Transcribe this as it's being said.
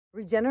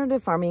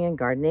Regenerative farming and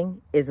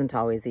gardening isn't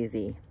always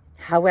easy.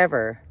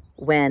 However,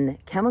 when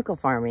chemical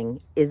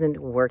farming isn't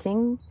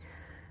working,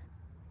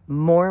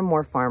 more and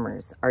more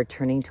farmers are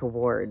turning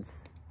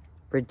towards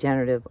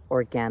regenerative,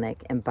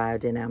 organic, and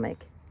biodynamic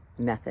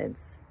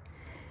methods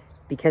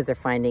because they're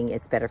finding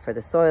it's better for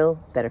the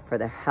soil, better for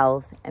their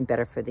health, and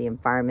better for the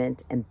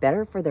environment, and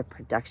better for their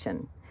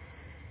production.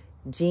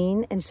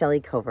 Jean and Shelly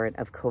Covert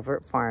of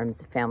Covert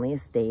Farms Family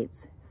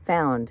Estates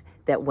found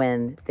that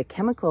when the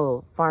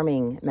chemical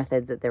farming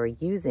methods that they were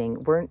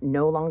using weren't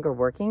no longer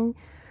working,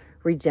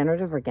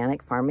 regenerative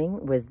organic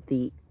farming was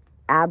the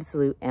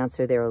absolute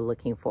answer they were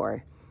looking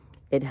for.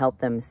 It helped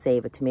them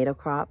save a tomato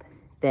crop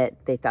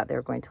that they thought they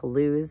were going to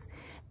lose,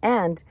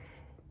 and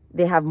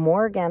they have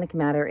more organic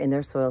matter in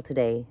their soil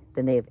today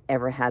than they've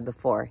ever had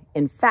before.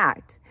 In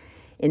fact,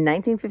 in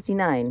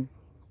 1959,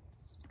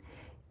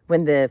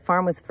 when the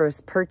farm was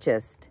first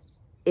purchased,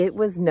 it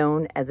was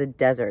known as a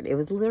desert. It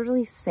was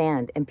literally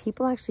sand, and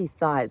people actually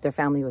thought their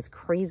family was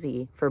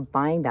crazy for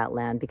buying that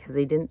land because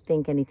they didn't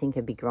think anything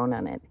could be grown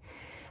on it.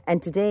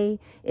 And today,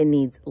 it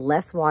needs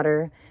less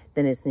water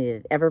than it's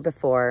needed ever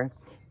before.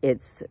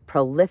 It's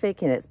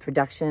prolific in its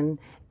production,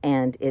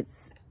 and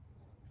it's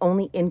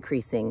only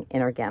increasing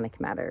in organic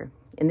matter.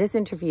 In this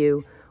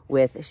interview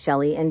with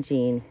Shelly and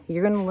Jean,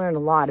 you're going to learn a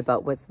lot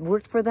about what's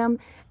worked for them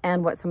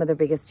and what some of their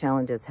biggest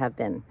challenges have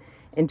been.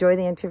 Enjoy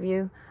the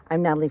interview.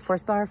 I'm Natalie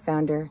Forstbauer,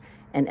 founder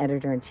and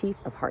editor-in-chief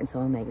of Heart and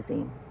Soil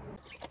magazine.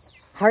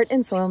 Heart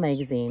and Soil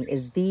magazine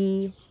is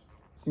the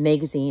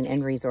magazine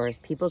and resource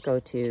people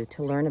go to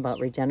learn about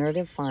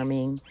regenerative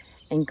farming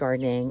and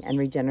gardening and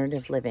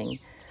regenerative living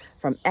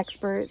from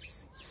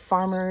experts,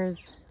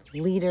 farmers,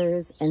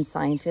 leaders, and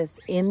scientists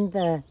in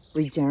the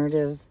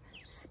regenerative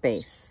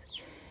space.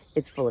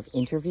 It's full of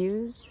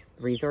interviews,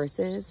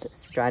 resources,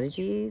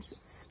 strategies,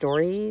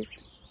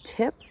 stories,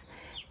 tips,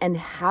 and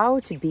how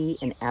to be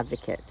an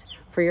advocate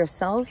for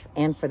yourself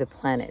and for the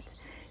planet,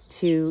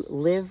 to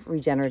live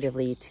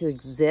regeneratively, to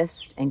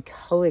exist and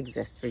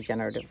coexist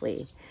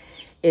regeneratively.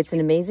 It's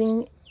an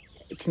amazing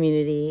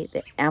community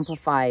that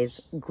amplifies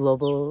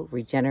global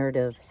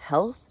regenerative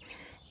health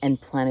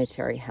and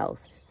planetary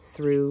health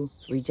through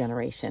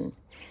regeneration.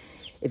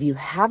 If you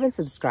haven't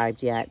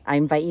subscribed yet, I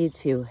invite you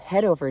to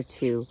head over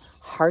to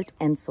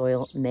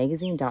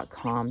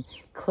heartandsoilmagazine.com,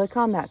 click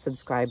on that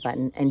subscribe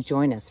button, and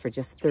join us for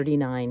just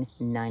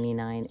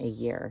 $39.99 a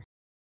year.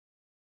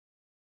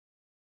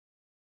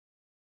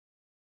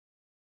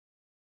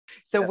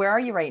 So where are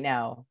you right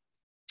now?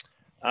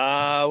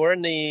 We're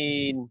in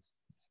the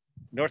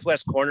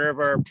northwest corner of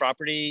our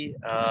property,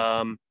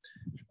 a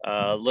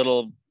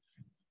little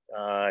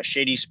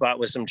shady spot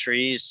with some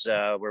trees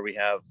where we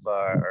have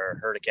our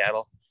herd of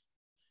cattle.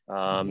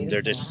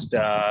 They're just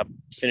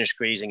finished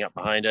grazing up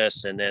behind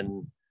us, and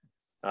then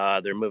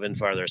they're moving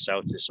farther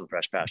south to some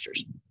fresh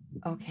pastures.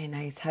 Okay,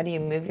 nice. How do you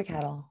move your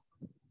cattle?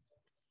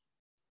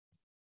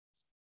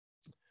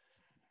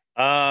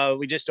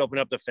 We just open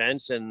up the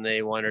fence and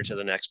they wander to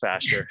the next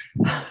pasture.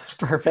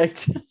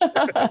 Perfect.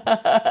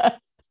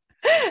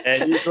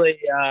 And usually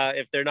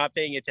if they're not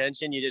paying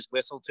attention, you just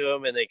whistle to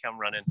them and they come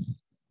running.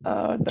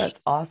 Oh, that's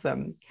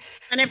awesome.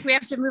 And if we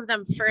have to move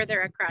them further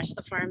across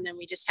the farm, then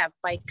we just have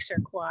bikes or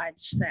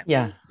quads that we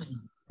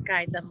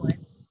guide them with.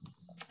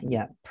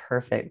 Yeah,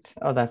 perfect.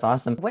 Oh, that's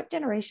awesome. What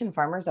generation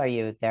farmers are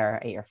you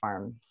there at your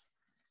farm?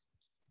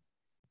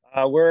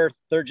 We're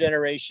third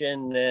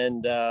generation,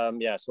 and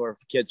so our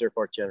kids are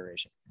fourth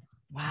generation.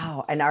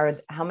 Wow. And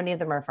how many of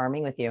them are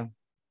farming with you?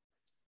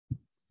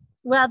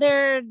 Well,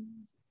 they're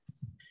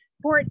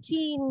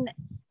 14,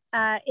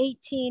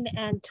 18,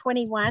 and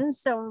 21.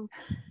 So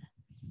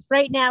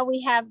right now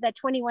we have the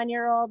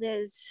 21-year-old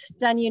is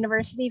done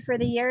university for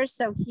the year,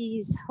 so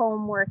he's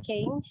home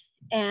working.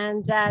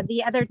 And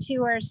the other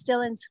two are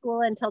still in school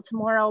until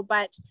tomorrow,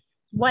 but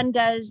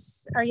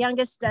our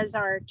youngest does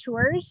our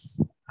tours,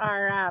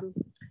 our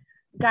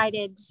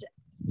guided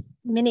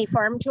mini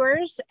farm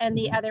tours, and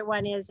the other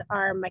one is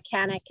our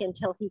mechanic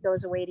until he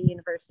goes away to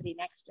university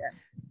next year.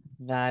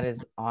 That is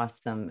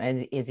awesome.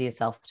 And is he a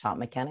self-taught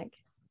mechanic?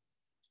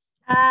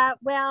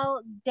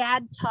 Well,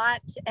 Dad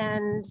taught,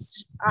 and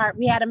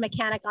we had a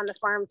mechanic on the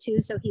farm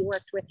too, so he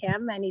worked with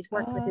him, and he's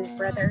worked with his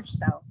brother.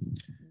 So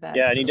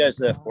yeah, and he does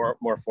the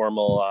more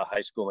formal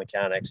high school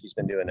mechanics. He's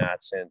been doing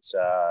that since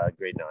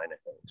grade 9, I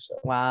think. So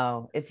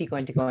wow. Is he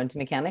going to go into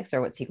mechanics, or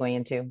what's he going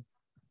into?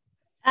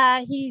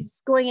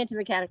 He's going into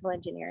mechanical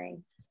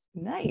engineering.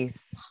 Nice.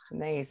 So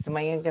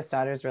my youngest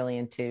daughter is really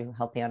into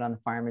helping out on the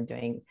farm and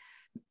doing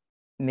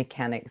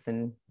mechanics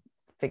and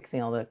fixing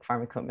all the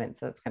farm equipment.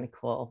 So it's kind of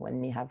cool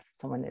when you have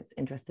someone that's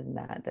interested in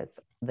that's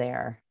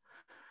there.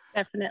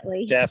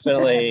 Definitely.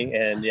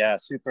 And yeah,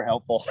 super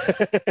helpful.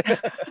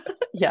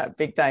 Yeah,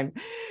 big time.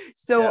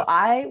 So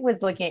I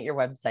was looking at your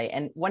website,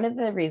 and one of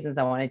the reasons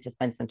I wanted to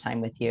spend some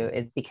time with you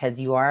is because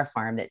you are a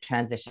farm that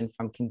transitioned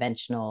from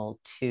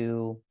conventional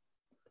to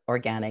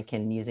organic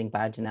and using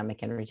biodynamic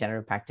and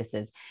regenerative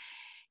practices.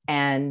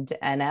 And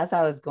as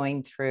I was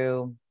going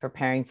through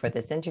preparing for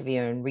this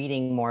interview and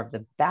reading more of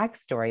the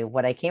backstory,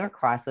 what I came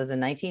across was in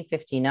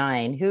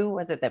 1959, who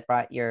was it that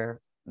brought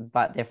your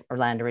bought the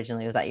land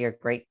originally? Was that your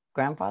great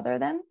grandfather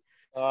then?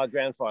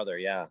 Grandfather,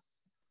 yeah.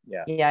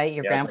 Yeah,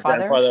 your Yeah, it's my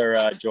grandfather.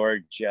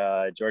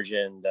 grandfather, George,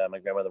 and my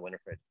grandmother,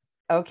 Winifred.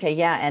 Okay,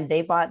 yeah, and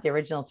they bought the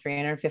original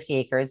 350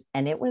 acres,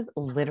 and it was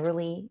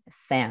literally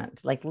sand,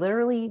 like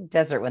literally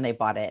desert when they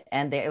bought it.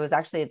 And it was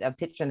actually a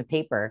picture in the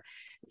paper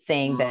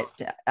saying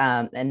that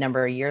a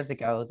number of years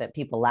ago that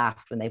people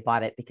laughed when they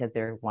bought it because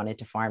they wanted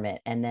to farm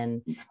it. And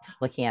then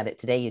looking at it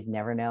today, you'd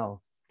never know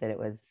that it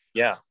was.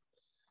 Yeah.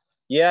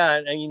 Yeah,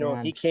 and you know,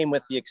 sand. he came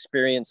with the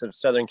experience of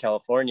Southern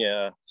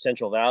California,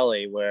 Central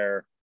Valley,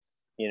 where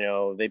you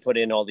know they put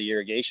in all the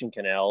irrigation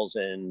canals,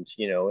 and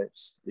you know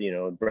it's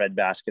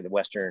breadbasket of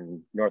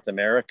Western North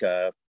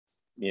America,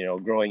 you know,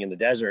 growing in the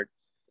desert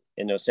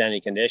in those sandy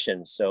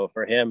conditions. So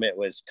for him, it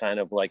was kind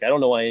of like, I don't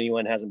know why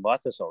anyone hasn't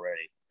bought this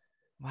already.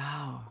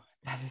 Wow,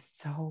 that is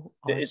so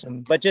It's,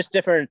 awesome. but just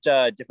different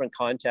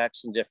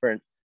contexts and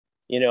different,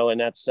 you know, and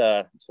that's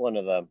it's one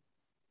of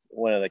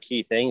the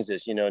key things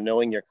is, you know,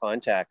 knowing your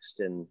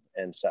context and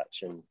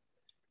such, and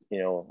you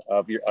know,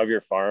 of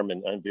your farm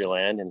and of your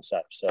land and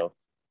such. So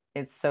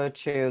It's so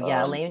true.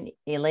 Yeah, Elaine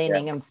yeah.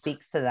 Ingham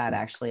speaks to that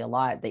actually a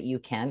lot, that you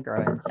can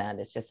grow in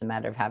sand. It's just a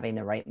matter of having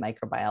the right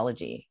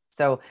microbiology.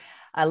 So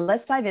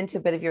let's dive into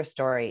a bit of your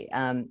story.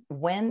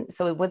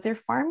 So was there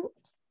farm?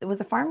 Was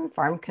the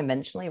farm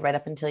conventionally right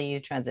up until you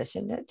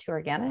transitioned it to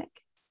organic?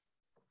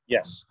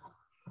 Yes.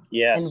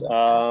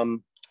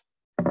 And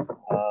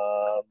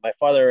My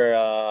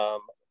father,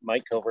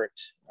 Mike Covert,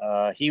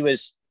 he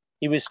was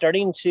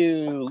starting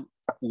to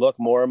look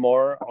more and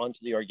more onto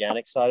the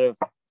organic side of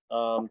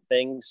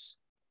things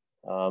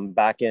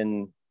back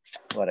in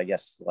I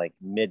guess like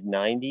mid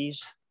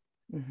 90s,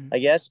 I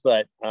guess,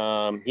 but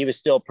he was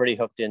still pretty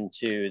hooked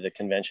into the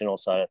conventional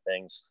side of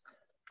things.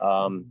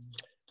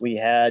 We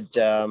had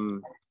a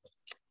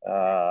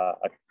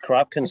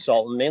crop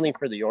consultant, mainly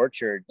for the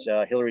orchard,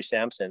 Hillary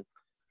Sampson,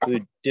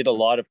 who did a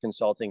lot of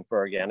consulting for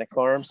organic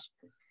farms.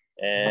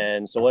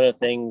 And so one of the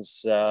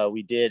things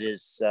we did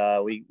is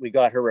we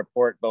got her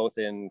report both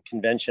in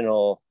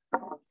conventional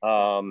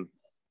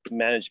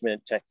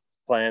management tech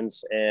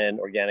plans and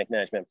organic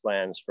management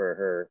plans for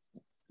her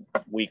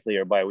weekly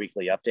or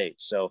biweekly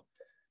updates. So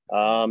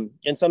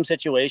in some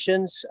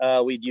situations,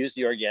 we'd use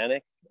the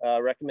organic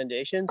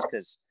recommendations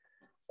because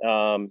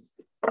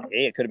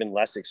it could have been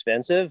less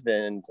expensive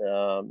and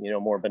you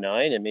know, more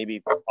benign, and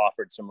maybe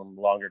offered some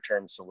longer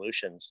term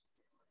solutions.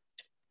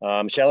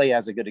 Shelly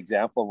has a good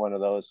example of one of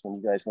those when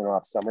you guys went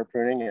off summer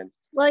pruning. And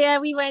well, yeah,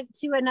 we went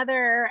to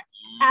another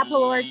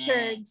apple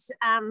orchards,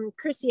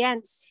 Chris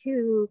Yentz,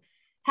 who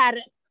had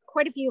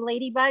quite a few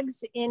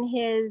ladybugs in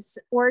his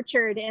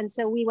orchard, and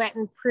so we went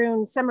and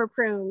pruned summer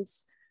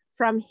prunes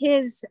from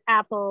his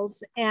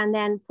apples and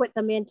then put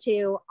them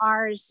into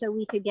ours so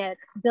we could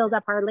build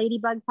up our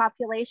ladybug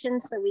population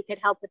so we could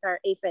help with our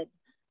aphid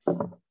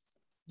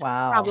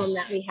problem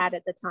that we had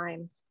at the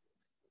time.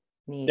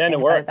 Yeah, and it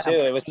worked too.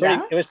 It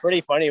was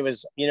pretty funny. It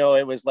was, you know,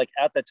 it was like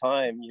at the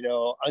time, you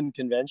know,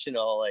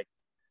 unconventional. Like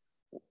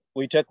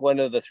we took one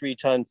of the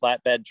 3-ton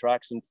flatbed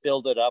trucks and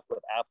filled it up with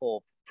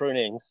apple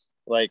prunings,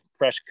 like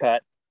fresh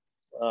cut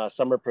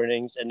summer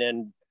prunings, and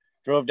then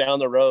drove down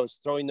the rows,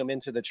 throwing them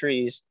into the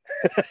trees.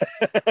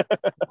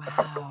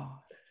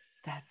 Wow,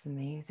 that's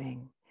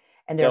amazing.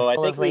 And they're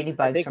full of ladybugs.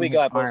 I think we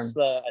got most.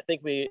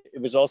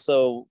 It was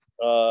also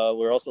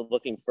we're also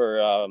looking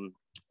for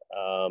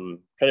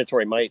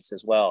predatory mites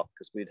as well,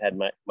 because we'd had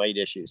mite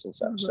issues and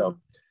stuff. So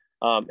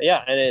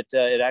yeah, and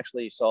it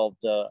actually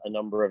solved a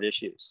number of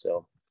issues.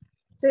 So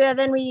yeah,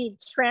 then we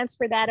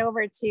transferred that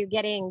over to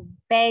getting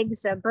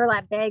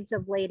burlap bags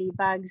of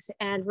ladybugs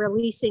and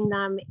releasing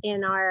them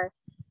in our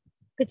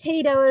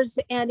potatoes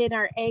and in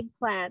our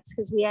eggplants,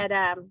 because we had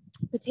a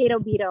potato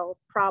beetle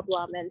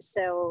problem, and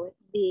so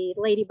the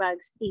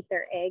ladybugs eat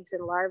their eggs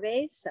and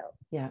larvae. So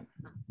yeah.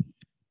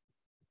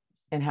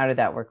 And how did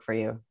that work for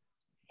you?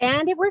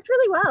 And it worked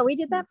really well. We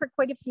did that for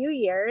quite a few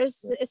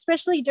years,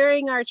 especially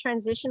during our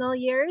transitional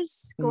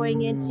years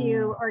going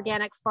into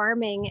organic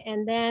farming.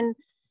 And then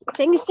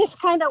things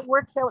just kind of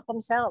worked out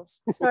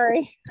themselves.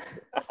 Sorry.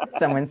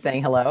 Someone's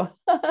saying hello.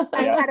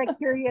 I had a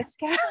curious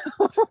cow.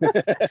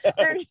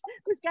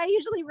 This guy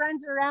usually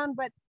runs around,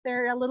 but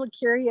they're a little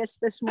curious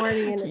this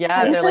morning.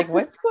 And they're like,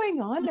 what's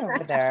going on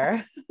over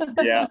there?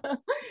 Yeah.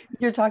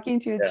 You're talking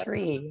to a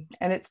tree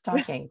and it's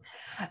talking.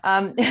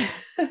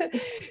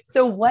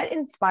 So what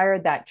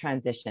inspired that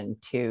transition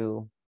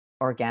to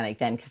organic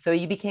then? So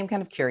you became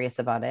kind of curious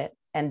about it,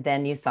 and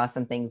then you saw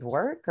some things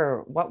work,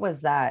 or what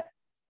was that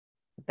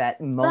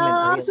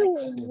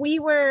moment? We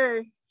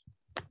were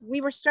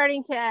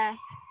starting to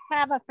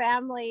have a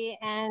family,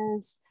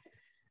 and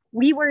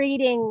we were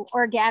eating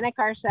organic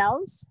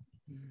ourselves.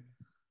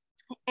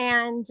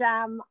 And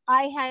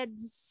I had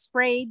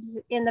sprayed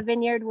in the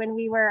vineyard when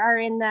we were, or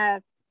in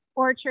the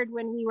orchard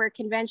when we were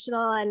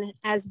conventional, and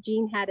as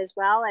Jean had as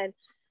well. And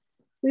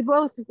we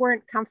both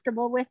weren't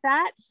comfortable with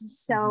that.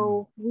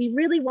 So we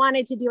really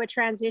wanted to do a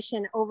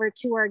transition over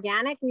to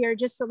organic. We are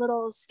just a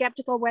little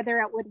skeptical whether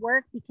it would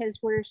work because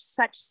we're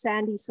such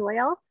sandy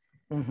soil.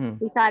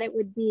 We thought it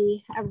would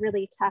be a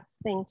really tough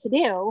thing to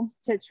do,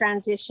 to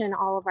transition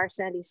all of our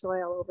sandy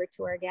soil over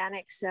to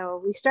organic.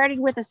 So we started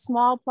with a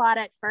small plot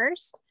at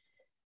first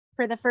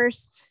for the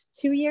first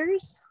 2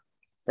 years.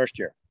 First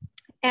year.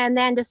 And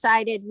then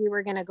decided we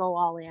were going to go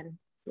all in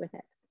with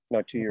it.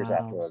 No, 2 years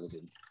after we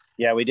did.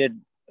 Yeah, we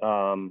did.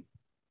 A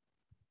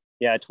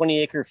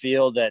 20-acre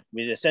field that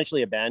we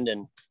essentially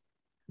abandoned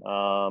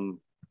because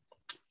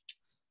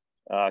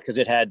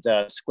it had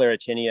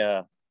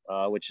sclerotinia,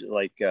 which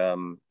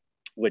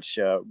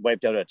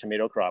wiped out a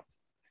tomato crop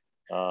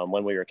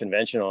when we were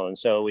conventional. And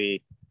so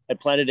we had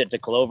planted it to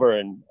clover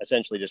and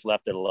essentially just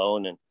left it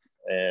alone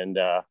and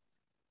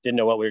didn't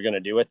know what we were going to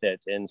do with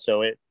it. And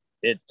so it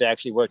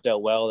actually worked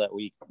out well that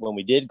when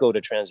we did go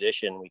to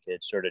transition, we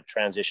could sort of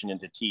transition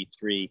into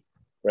T3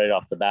 right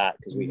off the bat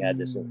because we had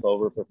this in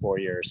clover for 4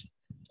 years.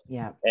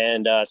 Yeah.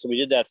 And so we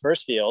did that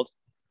first field.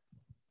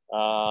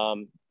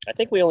 I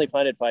think we only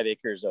planted 5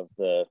 acres of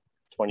the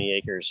 20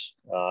 acres.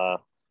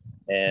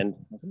 And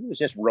it was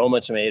just Roma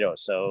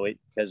tomatoes. So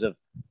because of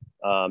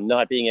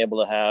not being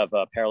able to have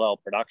parallel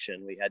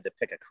production, we had to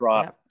pick a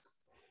crop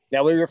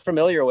that we were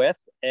familiar with.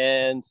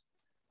 And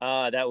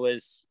that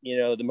was,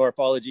 the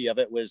morphology of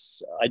it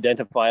was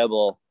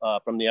identifiable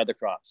from the other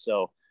crops.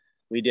 So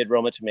we did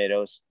Roma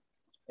tomatoes.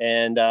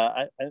 And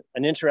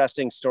an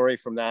interesting story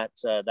from that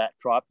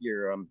crop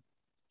year.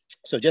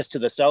 So just to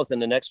the south in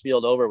the next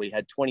field over, we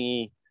had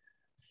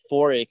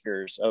 24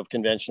 acres of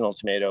conventional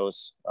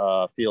tomatoes,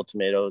 field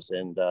tomatoes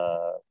and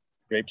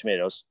grape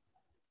tomatoes.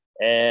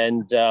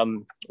 And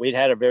we'd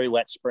had a very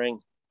wet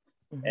spring.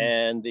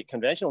 And the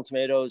conventional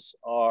tomatoes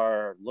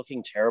are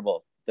looking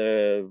terrible.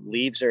 The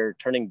leaves are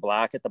turning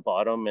black at the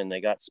bottom and they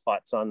got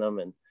spots on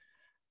them.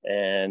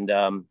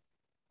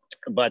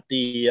 But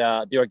the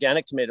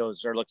organic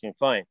tomatoes are looking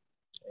fine.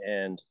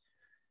 And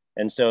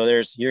so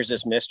here's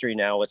this mystery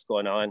now, what's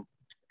going on.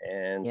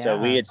 And so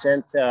we had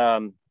sent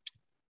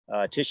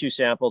tissue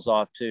samples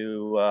off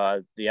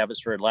to the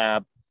Abbotsford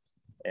lab,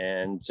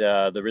 and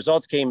the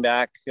results came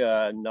back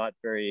not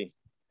very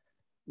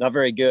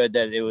good,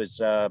 that it was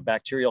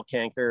bacterial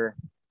canker,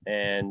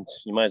 and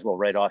you might as well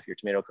write off your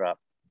tomato crop.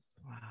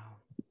 Wow.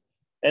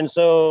 And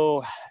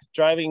so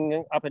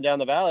driving up and down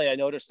the valley, I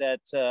noticed that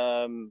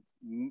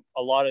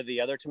a lot of the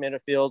other tomato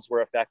fields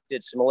were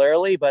affected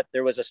similarly, but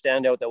there was a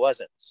standout that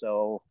wasn't.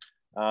 So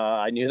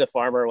I knew the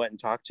farmer, went and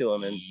talked to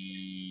him.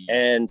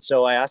 And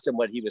so I asked him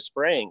what he was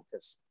spraying,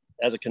 because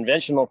as a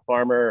conventional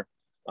farmer,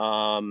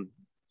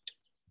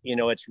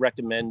 it's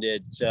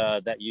recommended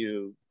that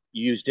you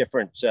use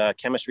different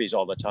chemistries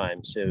all the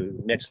time to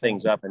mix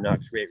things up and not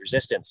create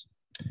resistance.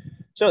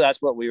 So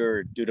that's what we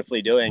were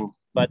dutifully doing.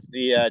 But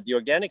the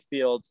organic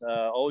field,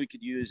 all we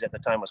could use at the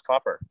time was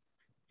copper,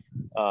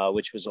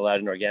 which was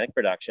allowed in organic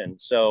production.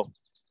 So,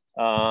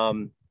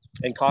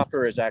 and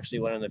copper is actually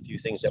one of the few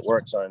things that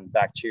works on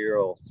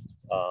bacterial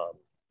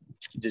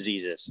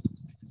diseases.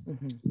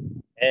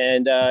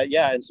 And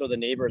and so the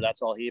neighbor,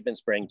 that's all he had been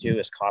spraying too,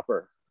 is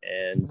copper.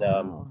 And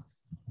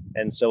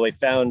so I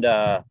found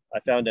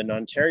an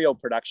Ontario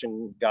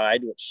production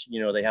guide, which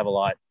they have a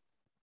lot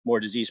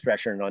more disease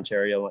pressure in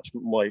Ontario,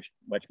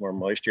 much more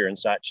moisture and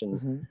such,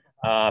 and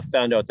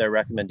found out their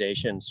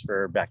recommendations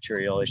for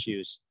bacterial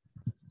issues.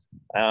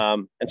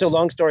 And so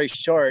long story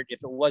short, if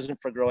it wasn't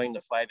for growing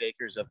the 5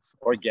 acres of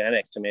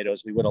organic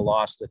tomatoes, we would have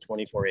lost the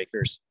 24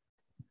 acres.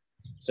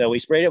 So we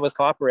sprayed it with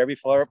copper every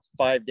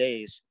 5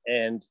 days,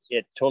 and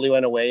it totally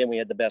went away, and we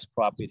had the best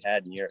crop we'd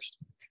had in years.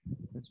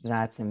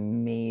 That's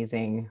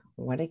amazing.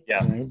 What a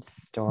good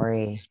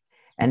story.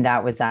 And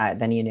that was that.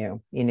 Then you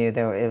knew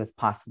that it was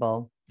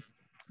possible.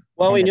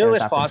 Well, we knew it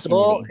was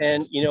possible.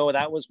 And,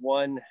 that was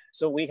one.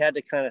 So we had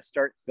to kind of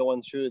start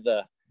going through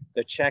the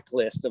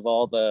checklist of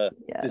all the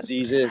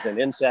diseases and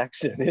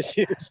insects and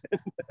issues.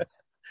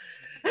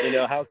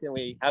 How can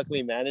we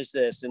manage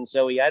this? And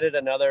so we added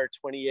another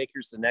 20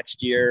 acres the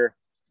next year,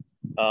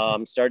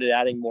 started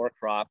adding more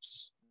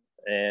crops.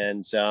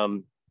 And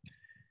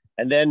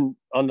then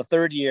on the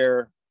third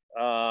year,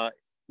 at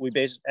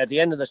the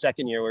end of the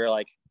second year, we were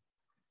like,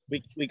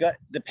 we got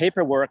the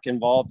paperwork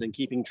involved in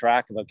keeping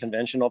track of a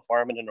conventional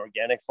farm and an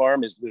organic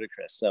farm is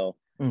ludicrous. So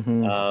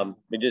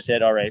we just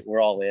said, all right,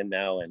 we're all in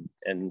now.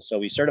 And so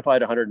we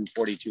certified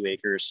 142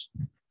 acres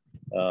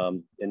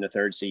in the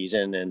third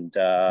season, and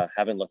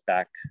haven't looked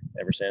back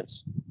ever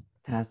since.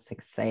 That's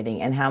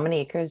exciting. And how many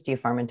acres do you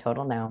farm in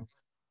total now?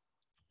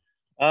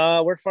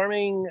 We're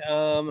farming,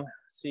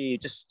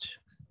 just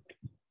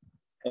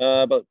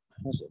about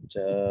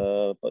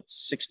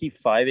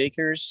 65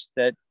 acres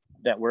that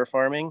we're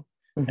farming.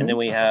 And then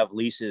we have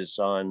leases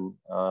on,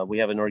 we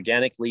have an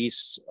organic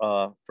lease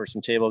for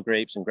some table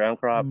grapes and ground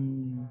crop,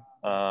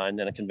 and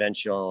then a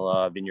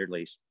conventional vineyard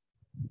lease.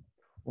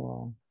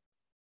 Cool.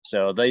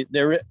 So the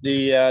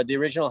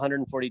original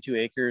 142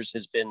 acres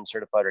has been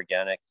certified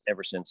organic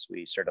ever since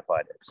we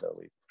certified it. So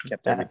we've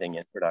kept everything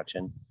in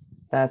production.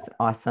 That's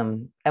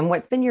awesome. And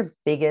what's been your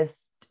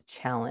biggest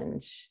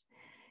challenge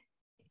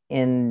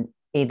in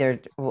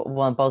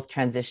both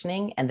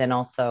transitioning and then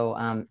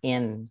also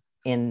in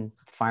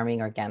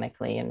farming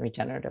organically and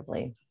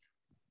regeneratively?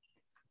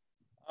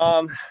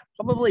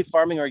 Probably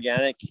farming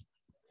organic.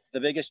 The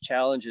biggest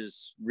challenge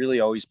has really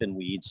always been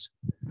weeds.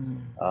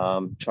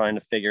 Trying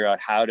to figure out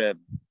how to,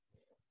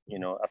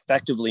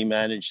 effectively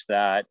manage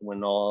that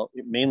when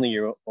mainly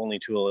your only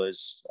tool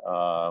is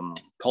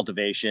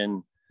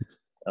cultivation,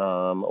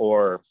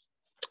 or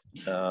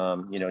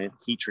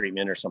heat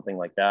treatment or something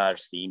like that,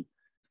 steam.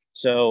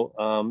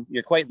 So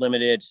you're quite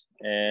limited,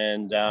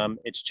 and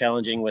it's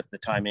challenging with the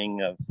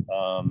timing of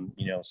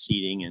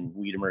seeding and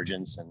weed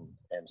emergence and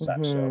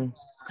such. So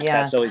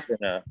that's always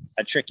been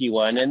a tricky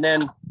one. And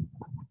then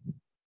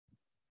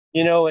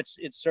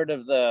it's sort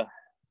of the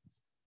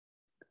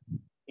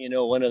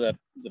one of the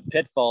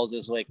pitfalls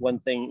is like one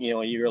thing,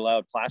 you're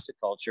allowed plastic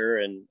culture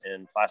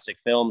and plastic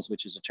films,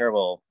 which is a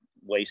terrible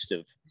waste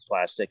of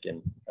plastic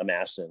and a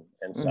mess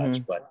and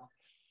such. But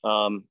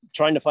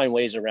trying to find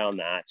ways around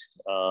that.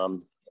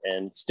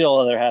 And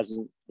still there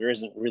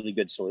isn't really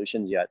good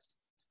solutions yet.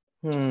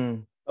 But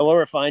what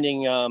we're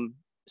finding,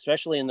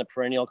 especially in the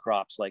perennial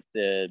crops, like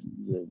the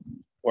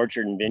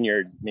orchard and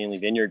vineyard, mainly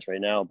vineyards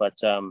right now,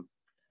 but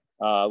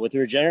with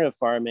regenerative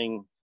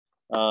farming,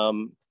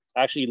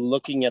 actually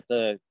looking at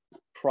the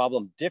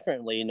problem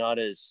differently, not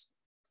as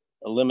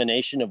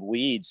elimination of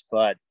weeds,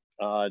 but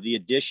the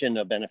addition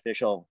of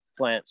beneficial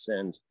plants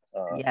and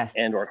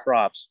or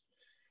crops,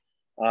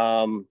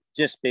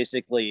 just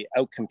basically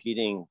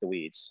outcompeting the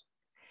weeds.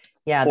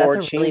 Yeah, or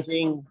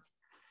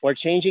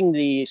changing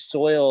the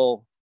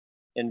soil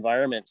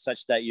environment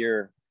such that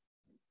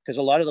because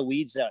a lot of the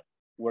weeds that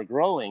we're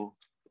growing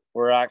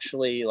were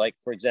actually, like,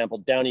 for example,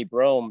 downy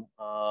brome,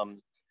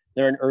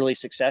 they're an early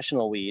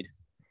successional weed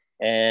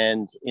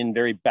and in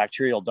very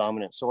bacterial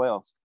dominant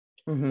soils.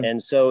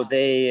 And so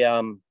they,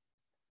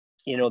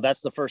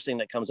 that's the first thing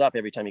that comes up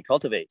every time you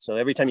cultivate. So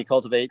every time you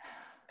cultivate,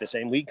 the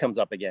same weed comes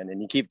up again, and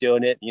you keep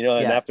doing it,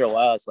 and after a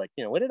while it's like,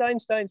 what did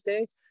Einstein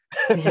say?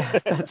 Yeah,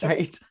 that's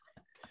right.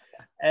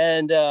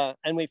 And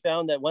we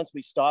found that once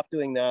we stopped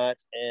doing that,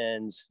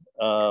 and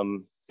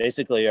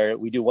basically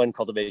we do one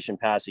cultivation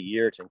pass a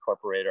year to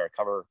incorporate our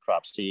cover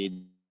crop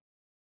seed,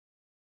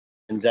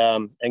 and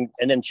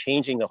then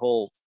changing the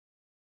whole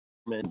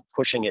and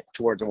pushing it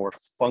towards a more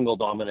fungal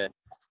dominant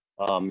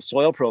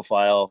soil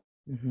profile,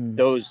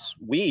 those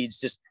weeds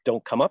just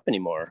don't come up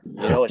anymore.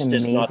 It's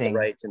just not the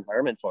right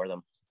environment for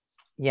them.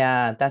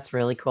 Yeah, that's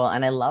really cool.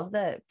 And I love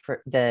the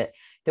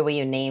way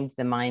you named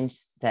the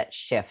mindset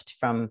shift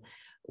from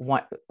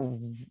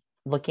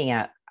looking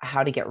at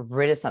how to get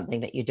rid of something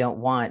that you don't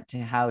want to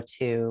how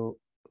to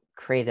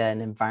create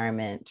an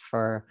environment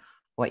for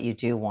what you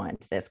do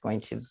want that's going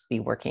to be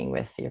working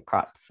with your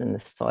crops in the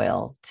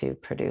soil to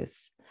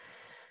produce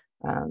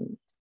an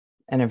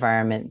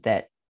environment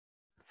that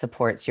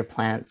supports your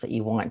plants that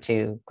you want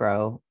to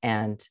grow,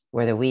 and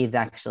where the weeds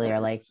actually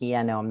are like,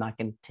 yeah, no, I'm not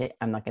going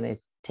to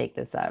take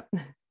this up.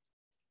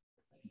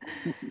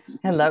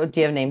 Hello, do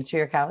you have names for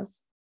your cows?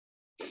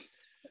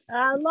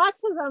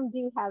 Lots of them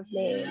do have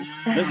names.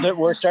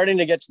 We're starting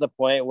to get to the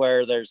point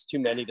where there's too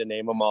many to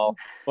name them all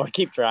or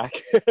keep track.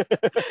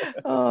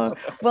 Oh,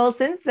 well,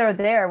 since they're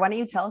there, why don't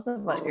you tell us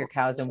about your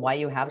cows and why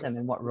you have them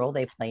and what role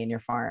they play in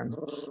your farm?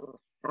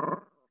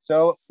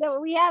 So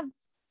we have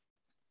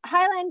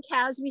Highland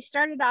cows. We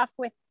started off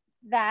with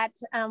that.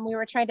 We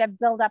were trying to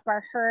build up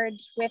our herd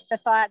with the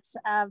thoughts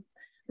of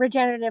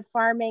regenerative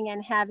farming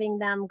and having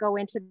them go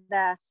into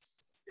the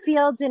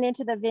fields and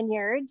into the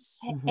vineyards,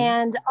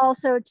 and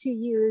also to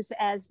use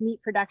as meat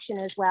production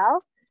as well.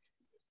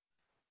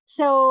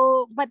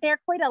 So, but they're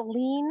quite a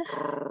lean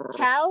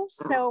cow.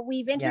 So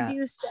we've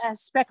introduced a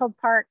speckled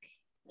park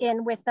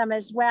in with them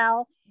as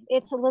well.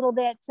 It's a little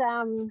bit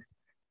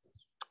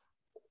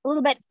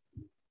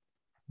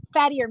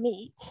fattier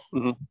meat.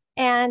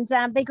 And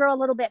they grow a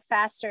little bit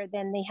faster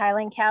than the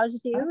Highland cows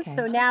do. Okay.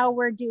 So now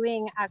we're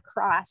doing a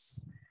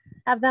cross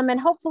of them,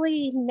 and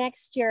hopefully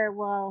next year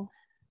we'll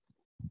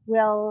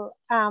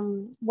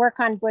work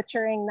on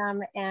butchering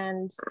them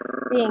and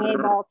being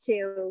able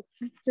to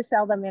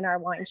sell them in our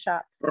wine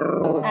shop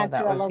and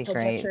to a local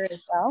butcher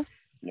as well.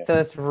 So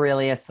it's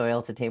really a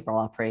soil to table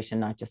operation,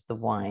 not just the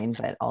wine,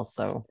 but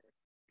also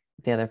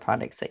the other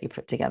products that you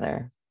put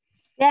together.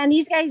 Yeah, and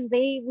these guys,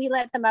 we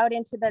let them out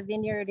into the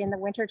vineyard in the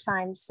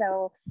wintertime.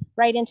 So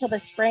right until the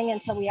spring,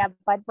 until we have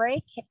bud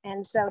break.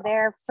 And so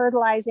they're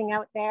fertilizing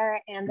out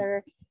there, and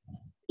they're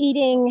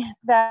eating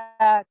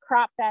the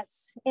crop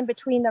that's in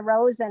between the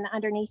rows and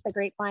underneath the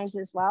grapevines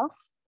as well.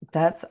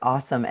 That's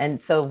awesome.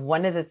 And so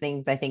one of the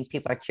things I think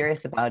people are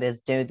curious about is,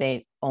 do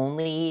they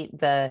only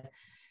the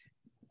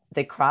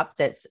crop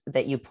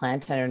that you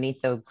plant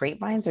underneath the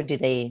grapevines, or do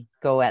they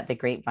go at the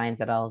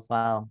grapevines at all as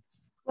well?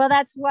 Well,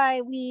 that's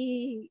why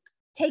we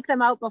take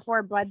them out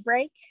before bud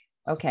break.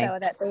 Okay. So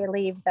that they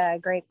leave the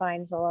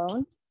grapevines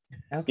alone.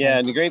 Okay. Yeah,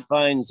 and the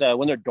grapevines,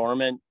 when they're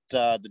dormant,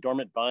 the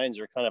dormant vines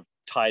are kind of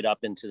tied up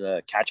into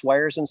the catch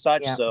wires and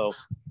such. Yeah. So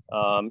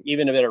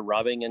even a bit of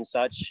rubbing and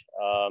such.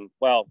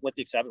 Well, with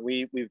the exception,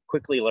 we've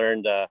quickly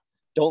learned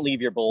don't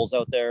leave your bulls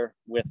out there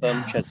with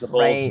them, because the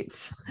bulls,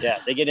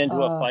 they get into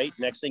a fight.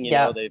 Next thing you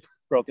know, they've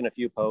broken a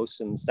few posts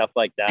and stuff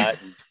like that.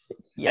 And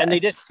Yes. And they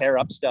just tear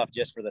up stuff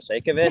just for the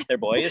sake of it. They're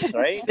boys,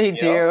 right? They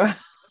do.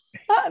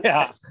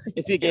 Yeah.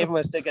 If you gave them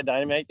a stick of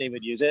dynamite, they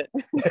would use it.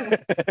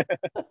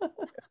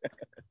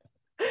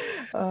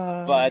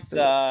 But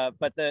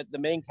the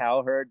main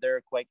cow herd,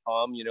 they're quite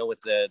calm,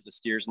 with the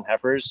steers and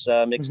heifers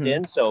mixed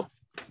in. So,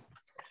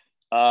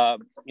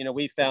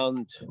 we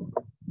found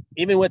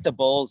even with the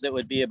bulls, it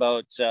would be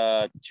about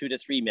 2 to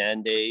 3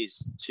 man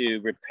days to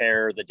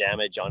repair the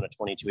damage on a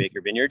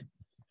 22-acre vineyard.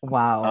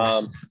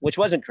 Wow. Which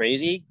wasn't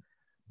crazy,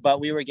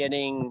 but we were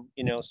getting,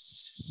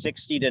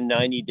 60 to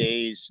 90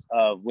 days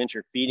of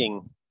winter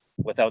feeding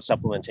without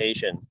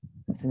supplementation.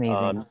 That's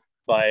amazing.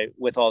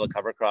 With all the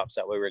cover crops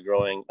that we were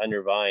growing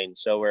under vine.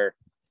 So we're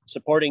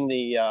supporting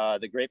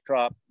the grape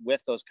crop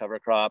with those cover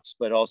crops,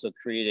 but also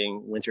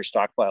creating winter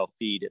stockpile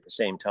feed at the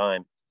same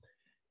time.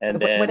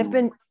 And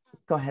then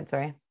go ahead,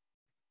 sorry.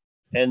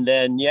 And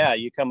then,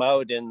 you come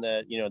out and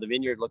the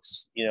vineyard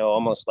looks,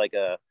 almost like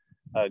a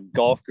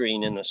golf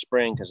green in the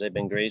spring because they've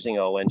been grazing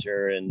all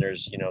winter, and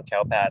there's,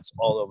 cow pats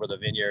all over the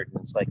vineyard.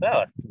 And it's like,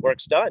 oh,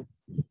 work's done.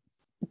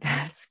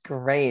 That's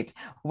great.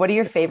 What are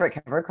your favorite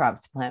cover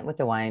crops to plant with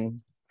the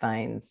wine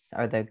vines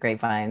or the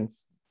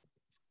grapevines?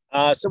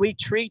 So we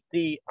treat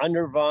the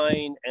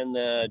undervine and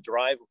the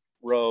drive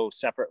row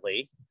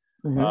separately.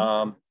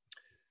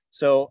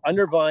 So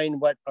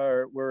undervine, what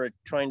we're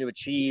trying to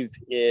achieve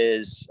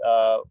is,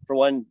 for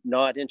one,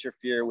 not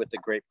interfere with the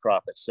grape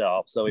crop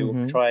itself. So we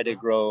will try to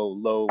grow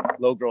low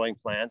growing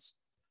plants,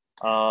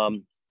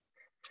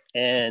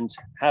 and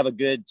have a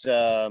good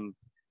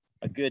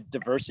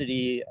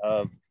diversity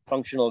of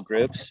functional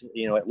groups.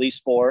 At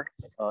least 4,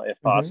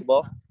 if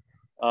possible.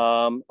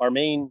 Our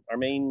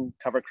main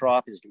cover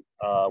crop is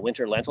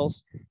winter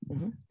lentils.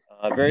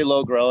 Very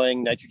low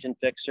growing, nitrogen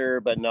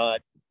fixer, but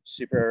not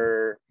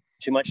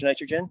too much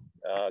nitrogen,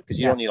 because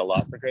you don't need a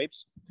lot for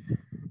grapes.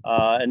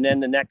 And then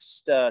the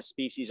next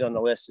species on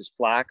the list is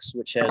flax,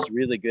 which has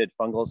really good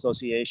fungal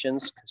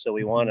associations. So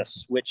we want to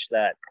switch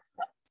that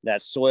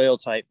soil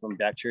type from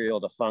bacterial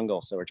to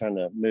fungal. So we're trying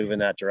to move in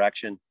that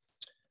direction.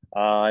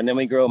 And then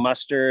we grow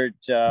mustard,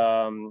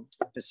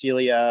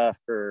 Phacelia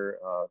for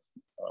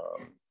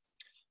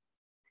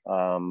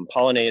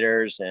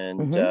pollinators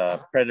and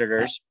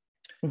predators.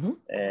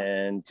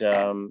 And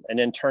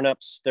then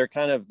turnips, they're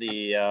kind of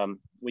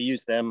we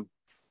use them.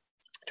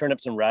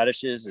 Turnips and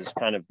radishes is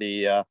kind of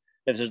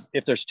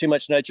if there's too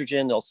much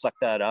nitrogen, they'll suck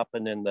that up,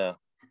 and then the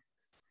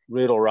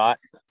root will rot.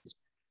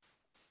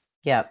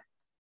 Yep.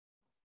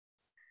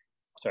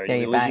 Sorry, did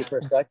we lose you for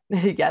a sec?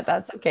 Yeah,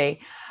 that's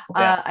okay.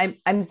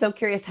 I'm so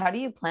curious, how do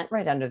you plant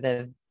right under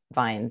the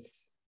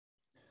vines?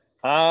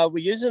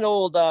 We use an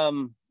old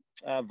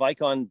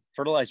Vicon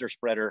fertilizer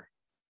spreader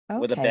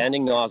with a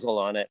banding nozzle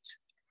on it.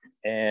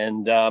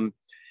 And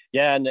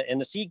and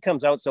the seed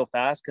comes out so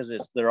fast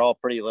because they're all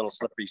pretty little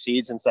slippery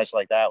seeds and such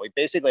like that. We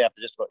basically have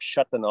to just about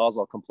shut the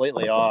nozzle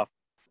completely off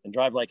and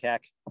drive like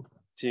heck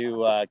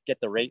to get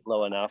the rate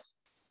low enough.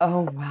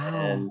 Oh,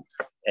 wow.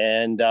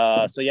 And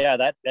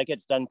that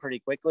gets done pretty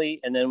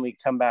quickly. And then we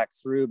come back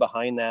through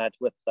behind that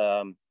with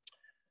a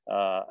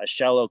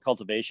shallow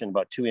cultivation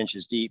about 2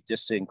 inches deep,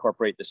 just to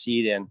incorporate the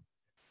seed in.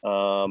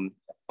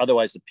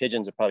 Otherwise the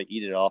pigeons would probably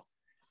eat it all.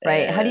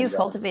 Right. How do you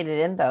cultivate it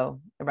in though,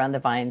 around the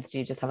vines? Do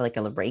you just have like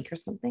a rake or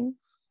something?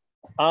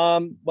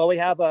 Well, we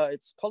have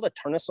it's called a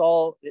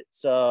tournesol. It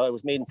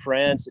was made in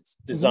France. It's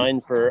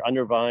designed for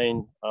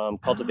undervine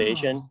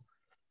cultivation.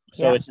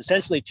 So it's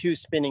essentially 2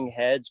 spinning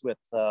heads with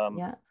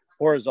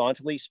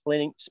horizontally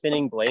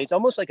spinning blades,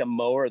 almost like a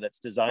mower that's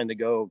designed to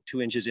go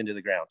 2 inches into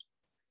the ground.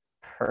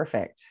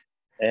 Perfect.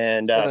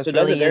 And so it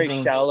does a very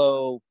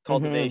shallow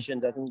cultivation,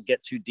 doesn't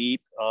get too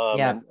deep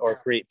or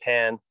create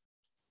pan.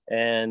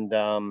 And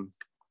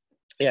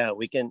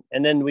we can,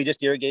 and then we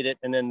just irrigate it,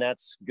 and then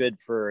that's good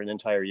for an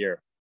entire year.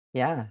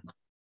 Yeah.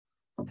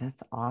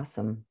 That's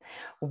awesome.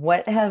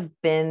 What's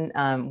made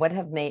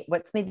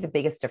the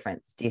biggest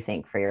difference, do you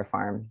think, for your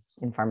farm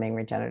in farming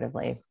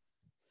regeneratively,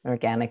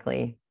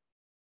 organically?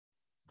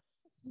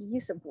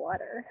 Use of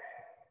water.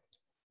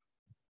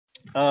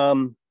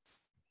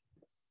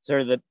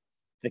 Sort of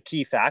the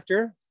key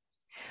factor,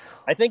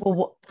 I think.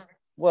 No,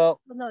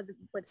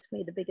 what's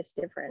made the biggest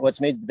difference?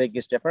 What's made the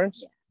biggest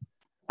difference? Yeah.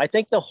 I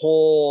think the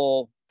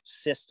whole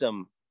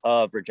system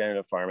of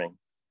regenerative farming.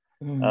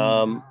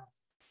 When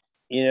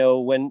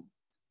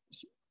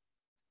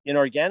in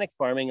organic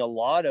farming, a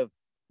lot of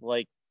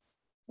like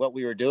what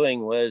we were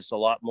doing was a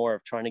lot more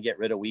of trying to get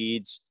rid of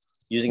weeds,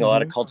 using a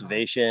lot of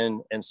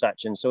cultivation and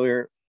such. And so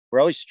we're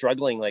always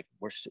struggling. Like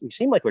we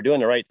seem like we're doing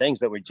the right things,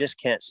 but we just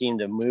can't seem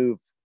to move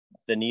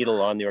the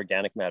needle on the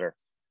organic matter.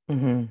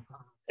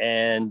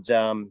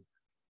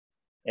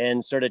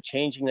 And sort of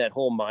changing that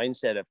whole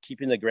mindset of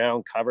keeping the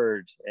ground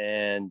covered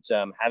and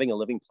having a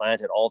living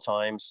plant at all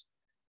times,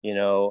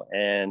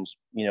 and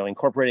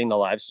incorporating the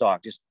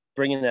livestock, just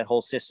bringing that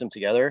whole system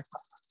together.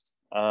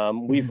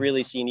 We've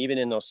really seen, even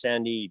in those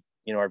sandy,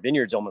 our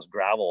vineyards almost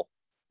gravel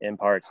in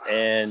parts,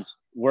 and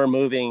we're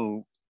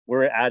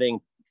adding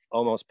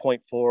almost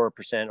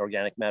 0.4%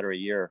 organic matter a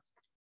year.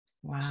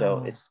 Wow.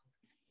 So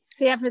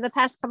So yeah, for the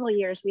past couple of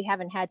years, we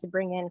haven't had to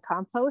bring in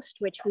compost,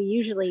 which we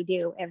usually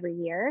do every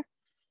year.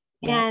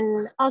 Yeah.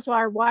 And also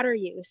our water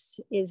use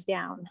is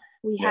down.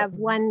 We have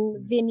one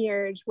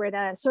vineyard where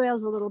the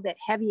soil's a little bit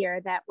heavier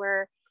that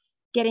we're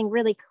getting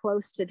really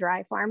close to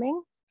dry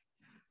farming.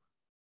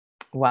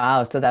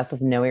 Wow. So that's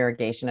with no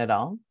irrigation at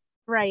all?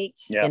 Right.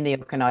 In the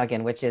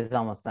Okanagan, which is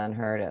almost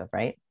unheard of,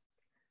 right?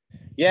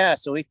 Yeah.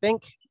 So we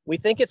think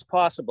it's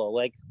possible.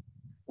 Like,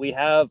 we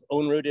have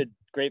own-rooted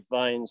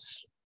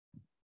grapevines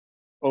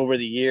over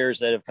the years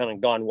that have kind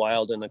of gone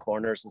wild in the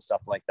corners and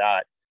stuff like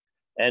that.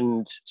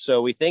 And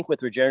so we think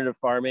with regenerative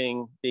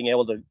farming, being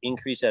able to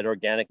increase that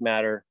organic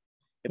matter,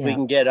 if we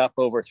can get up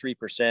over 3%,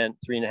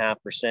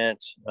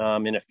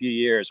 3.5% in a few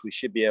years, we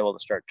should be able to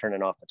start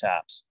turning off the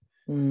taps.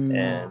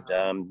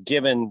 And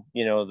given,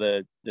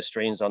 the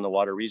strains on the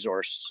water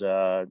resource,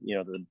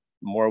 the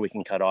more we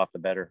can cut off, the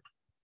better.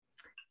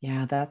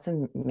 Yeah, that's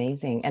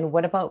amazing. And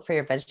what about for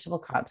your vegetable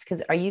crops?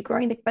 Because are you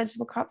growing the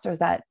vegetable crops, or is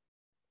that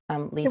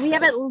leased? So we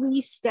have it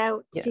leased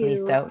out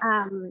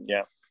to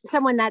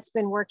someone that's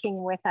been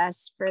working with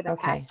us for the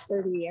past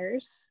 30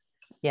 years.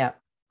 Yeah.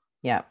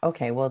 Yeah.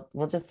 Okay. Well,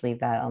 we'll just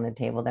leave that on the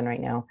table then right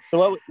now.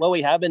 So what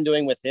we have been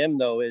doing with him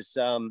though is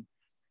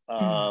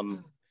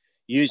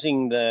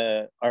using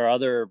our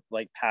other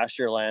like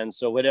pasture land.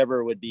 So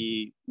whatever would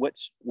be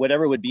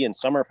in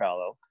summer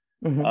fallow,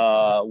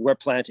 we're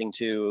planting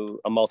to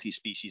a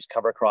multi-species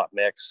cover crop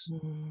mix,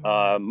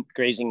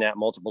 grazing that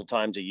multiple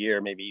times a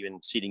year, maybe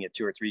even seeding it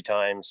 2 or 3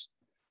 times,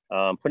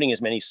 putting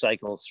as many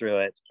cycles through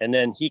it. And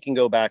then he can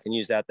go back and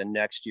use that the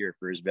next year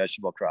for his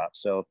vegetable crop.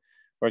 So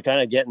we're kind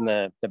of getting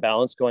the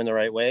balance going the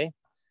right way.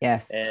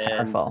 Yes.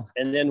 Powerful.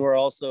 And then we're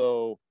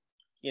also,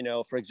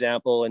 for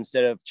example,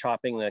 instead of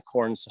chopping the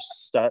corn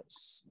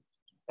stalks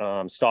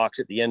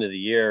at the end of the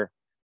year,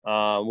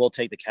 we'll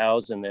take the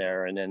cows in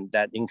there, and then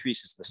that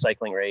increases the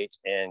cycling rate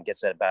and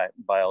gets that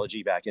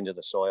biology back into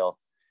the soil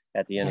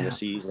at the end of the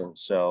season.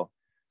 So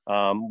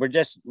we're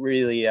just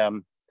really,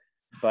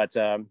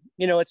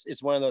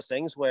 it's one of those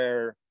things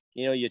where,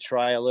 you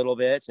try a little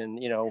bit, and,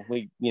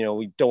 we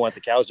don't want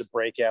the cows to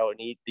break out and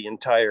eat the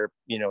entire,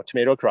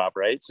 tomato crop.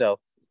 Right. So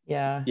you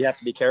have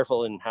to be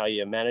careful in how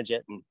you manage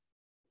it. And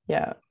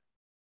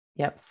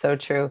Yep. So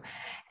true.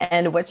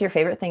 And what's your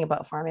favorite thing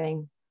about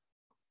farming?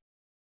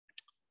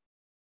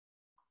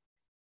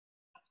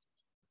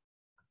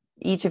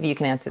 Each of you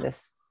can answer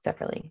this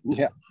separately.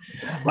 Yeah.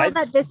 Well,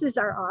 that this is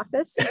our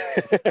office.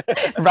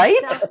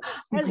 Right? So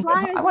as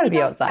long as I want to we be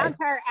don't outside. count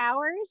our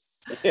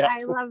hours,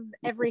 I love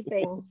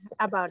everything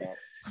about it.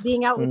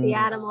 Being out with the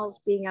animals,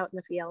 being out in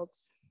the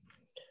fields.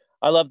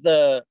 I love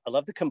the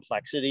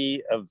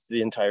complexity of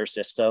the entire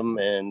system,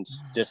 and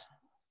just,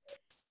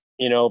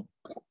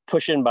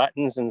 pushing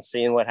buttons and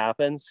seeing what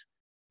happens.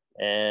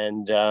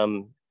 And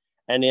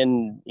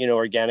in,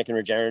 organic and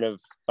regenerative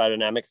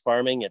biodynamic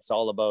farming, it's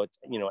all about,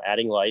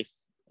 adding life,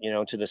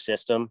 to the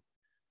system.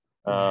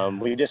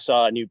 We just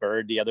saw a new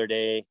bird the other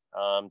day,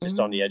 just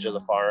on the edge of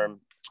the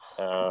farm.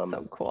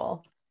 So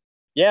cool.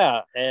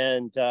 Yeah.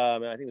 And I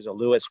think it was a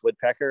Lewis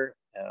woodpecker.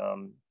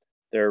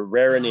 They're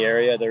rare in the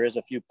area. There is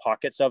a few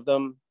pockets of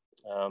them.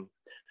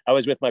 I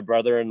was with my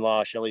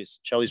brother-in-law, Shelly's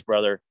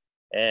brother,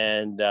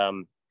 and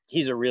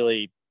he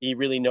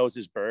really knows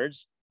his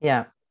birds.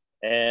 Yeah.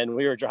 And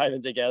we were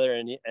driving together,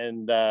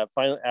 and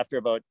finally, after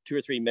about 2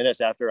 or 3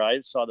 minutes after I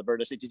saw the bird,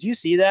 I said, "Did you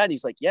see that?" And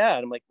he's like, "Yeah."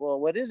 And I'm like, "Well,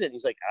 what is it?" And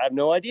he's like, "I have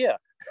no idea."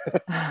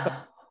 And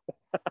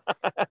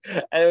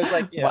it was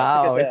like,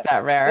 wow, is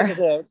that rare? It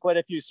took us quite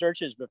a few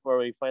searches before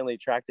we finally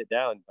tracked it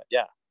down. But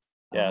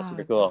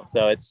super cool.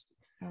 So it's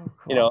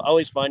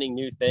always finding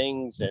new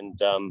things, and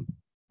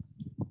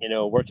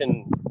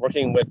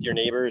working with your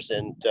neighbors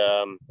and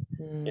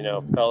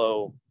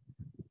fellow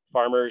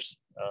farmers.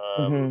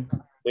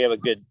 We have a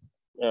good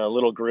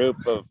little group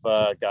of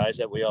guys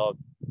that we all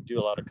do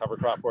a lot of cover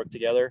crop work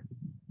together.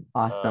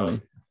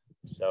 Awesome.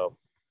 So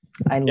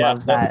I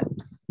love that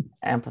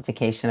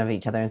amplification of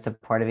each other and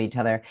support of each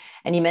other.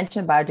 And you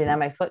mentioned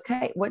biodynamics.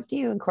 What do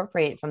you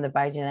incorporate from the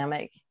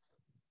biodynamic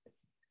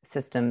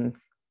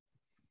systems?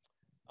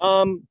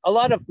 A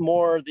lot of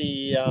more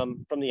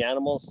from the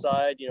animal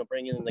side,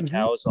 bringing in the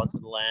cows onto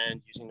the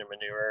land, using the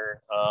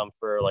manure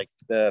for like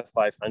the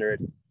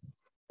 500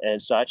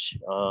 and such.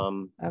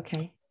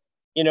 Okay.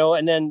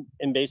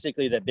 And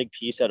basically the big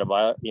piece out of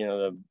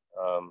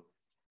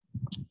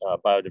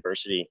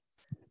biodiversity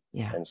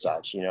and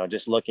such,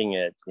 just looking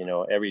at,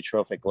 every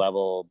trophic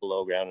level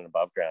below ground and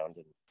above ground,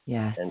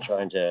 and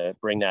trying to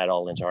bring that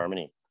all into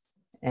harmony.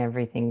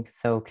 Everything's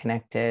so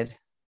connected.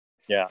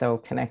 Yeah. So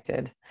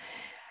connected.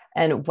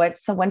 And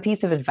what's one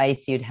piece of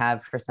advice you'd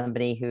have for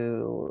somebody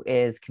who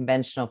is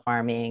conventional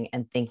farming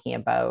and thinking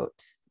about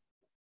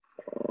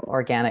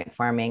organic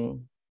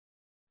farming,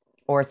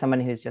 or someone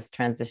who's just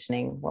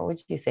transitioning? What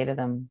would you say to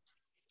them?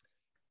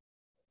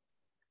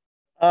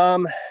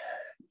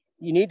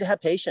 You need to have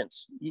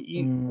patience.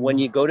 When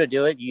you go to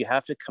do it, you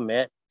have to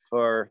commit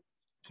for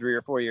 3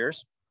 or 4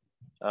 years.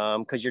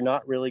 because you're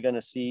not really going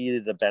to see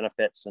the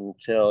benefits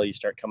until you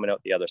start coming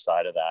out the other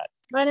side of that.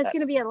 But it's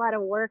going to be a lot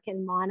of work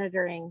and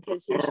monitoring,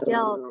 because you're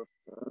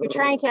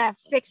trying to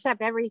fix up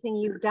everything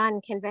you've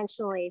done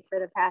conventionally for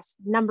the past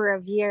number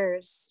of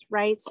years,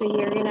 right? So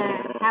you're going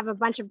to have a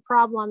bunch of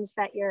problems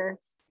that you're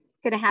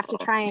going to have to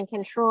try and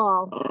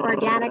control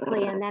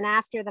organically. And then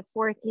after the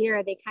 4th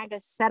year, they kind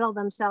of settle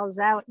themselves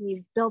out, and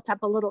you've built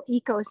up a little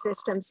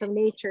ecosystem. So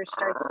nature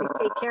starts to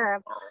take care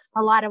of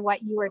a lot of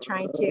what you were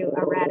trying to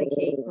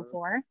eradicate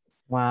before.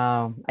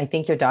 Wow. I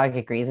think your dog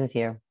agrees with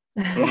you.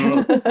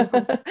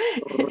 Mhm.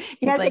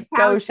 He's like,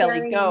 go,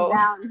 Shelly, go.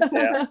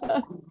 Yeah.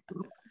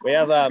 We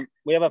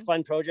have a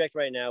fun project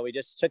right now. We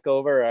just took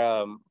over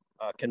a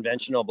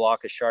conventional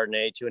block of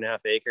Chardonnay,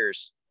 2.5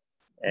 acres,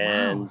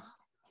 and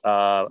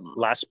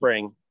last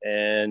spring.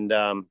 And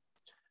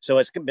so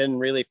it's been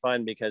really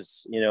fun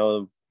because, you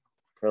know,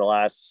 for the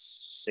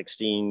last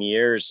 16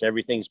 years,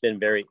 everything's been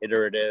very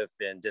iterative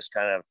and just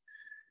kind of,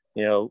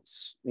 you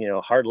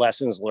know, hard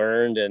lessons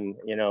learned, and,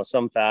 you know,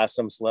 some fast,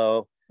 some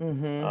slow.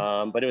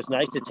 Mm-hmm. But it was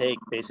nice to take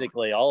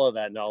basically all of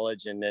that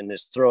knowledge and then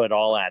just throw it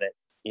all at it,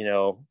 you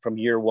know, from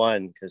year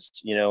one. Because,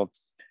 you know,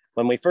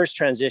 when we first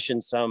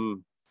transitioned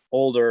some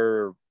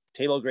older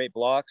table grape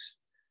blocks,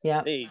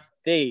 Yeah.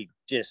 they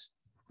just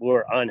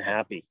were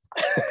unhappy.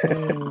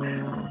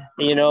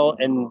 You know,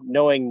 and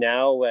knowing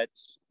now what,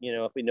 you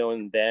know, if we'd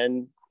known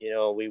then, you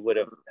know, we would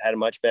have had a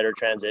much better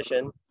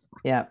transition.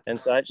 Yeah. And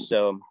such.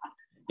 So,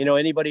 you know,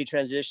 anybody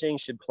transitioning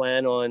should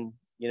plan on,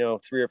 you know,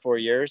 3 or 4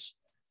 years.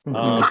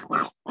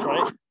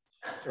 Try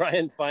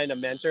and find a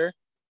mentor.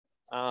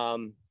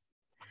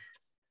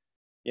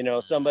 You know,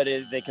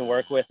 somebody they can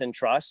work with and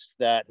trust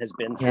that has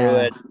been through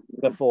it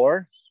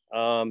before.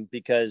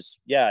 Because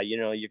you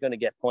know, you're going to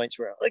get points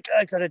where like,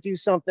 I got to do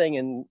something,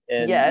 and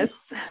yes,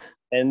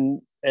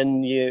 and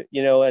you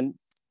know, and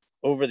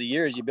over the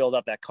years you build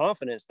up that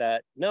confidence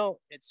that no,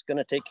 it's going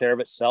to take care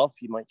of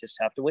itself. You might just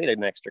have to wait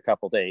an extra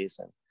couple days.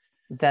 And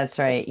that's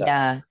right.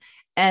 Yeah.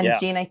 And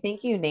Jean, I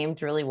think you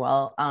named really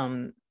well.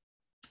 I'm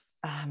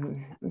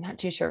not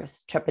too sure if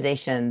it's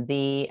trepidation.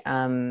 The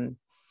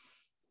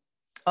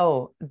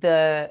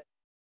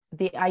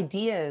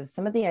ideas,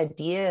 some of the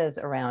ideas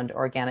around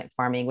organic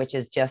farming, which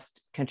is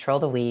just control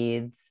the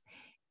weeds,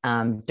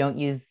 don't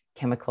use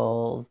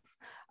chemicals,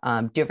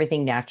 do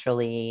everything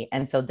naturally.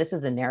 And so this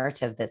is a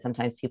narrative that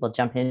sometimes people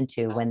jump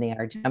into when they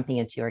are jumping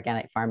into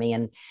organic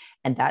farming.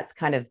 And that's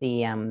kind of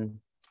the,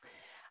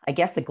 I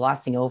guess, the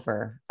glossing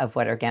over of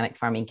what organic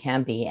farming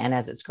can be. And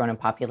as it's grown in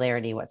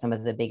popularity, what some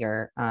of the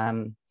bigger, I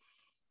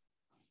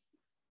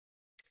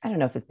don't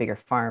know if it's bigger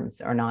farms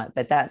or not,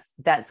 but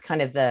that's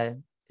kind of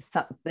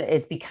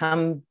it's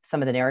become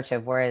some of the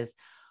narrative. Whereas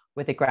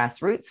with the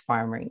grassroots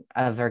farming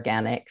of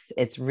organics,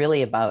 it's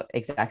really about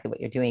exactly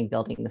what you're doing,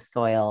 building the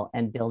soil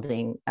and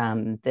building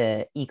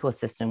the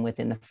ecosystem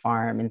within the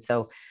farm. And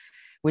so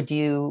would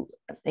you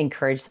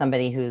encourage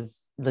somebody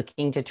who's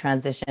looking to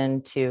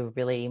transition to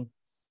really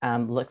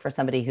look for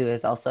somebody who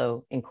is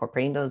also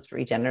incorporating those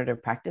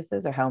regenerative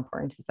practices, or how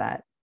important is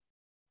that?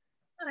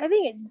 I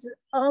think it's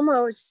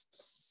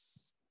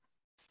almost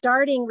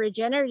starting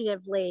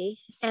regeneratively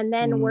and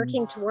then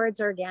working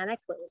towards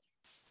organically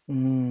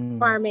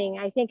farming.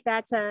 I think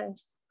it's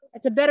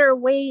a better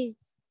way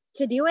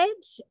to do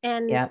it,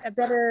 and a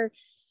better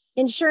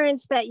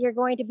insurance that you're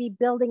going to be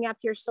building up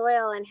your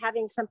soil and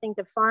having something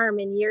to farm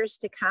in years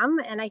to come.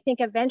 And I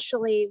think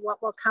eventually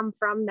what will come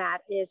from that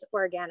is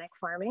organic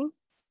farming.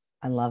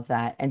 I love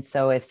that. And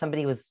so if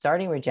somebody was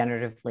starting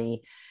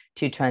regeneratively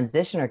to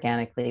transition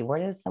organically, where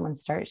does someone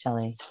start,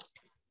 Shelly?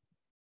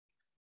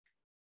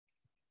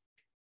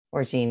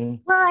 Or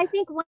Jean? Well, I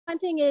think one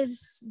thing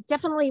is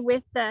definitely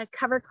with the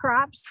cover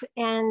crops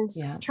and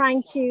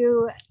trying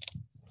to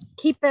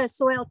keep the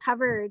soil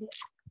covered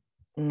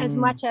as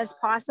much as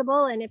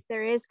possible. And if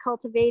there is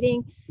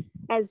cultivating,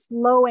 as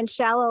low and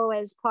shallow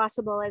as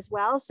possible as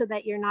well, so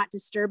that you're not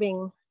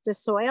disturbing the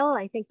soil.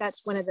 I think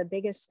that's one of the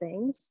biggest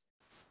things.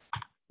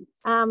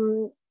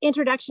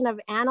 Introduction of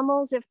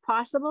animals if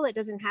possible. It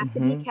doesn't have to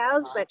be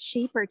cows, but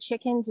sheep or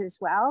chickens as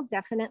well,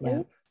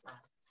 definitely.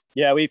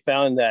 Yeah, we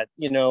found that,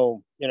 you know,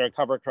 in our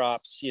cover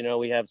crops, you know,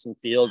 we have some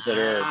fields that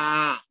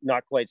are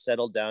not quite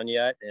settled down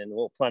yet, and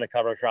we'll plant a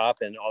cover crop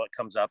and all that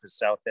comes up is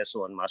sow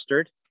thistle and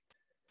mustard.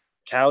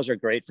 Cows are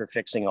great for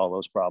fixing all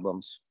those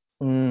problems.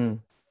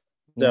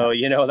 So,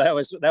 you know, that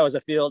was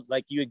a field,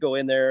 like you would go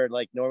in there,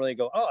 like normally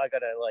go, oh, I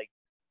gotta like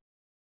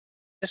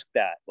risk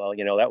that. Well,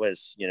 you know, that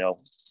was, you know,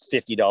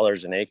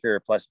 $50 an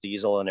acre plus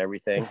diesel and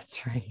everything.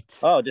 That's right.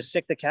 Oh, just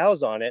stick the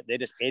cows on it. They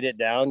just ate it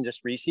down,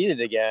 just reseed it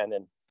again,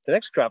 and the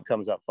next crop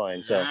comes up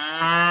fine. So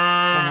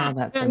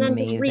that's and then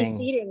amazing. just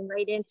reseeding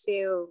right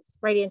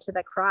into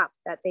the crop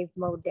that they've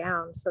mowed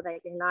down, so that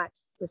you're not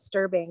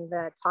disturbing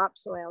the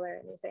topsoil or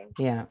anything.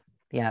 Yeah,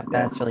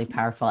 that's really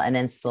powerful. And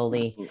then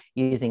slowly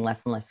using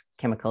less and less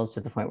chemicals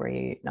to the point where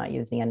you're not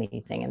using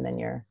anything, and then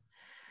you're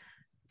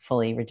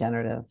fully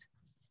regenerative.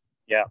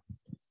 Yeah.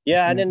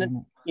 And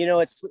then, you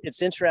know,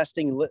 it's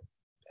interesting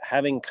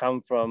having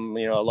come from,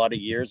 you know, a lot of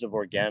years of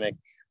organic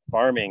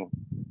farming.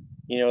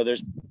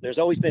 there's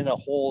always been a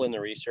hole in the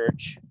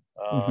research,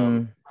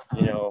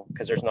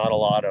 because there's not a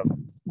lot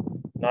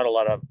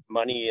of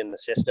money in the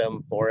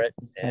system for it.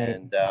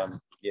 And,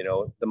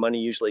 the money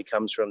usually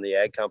comes from the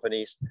ag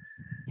companies.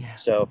 Yeah.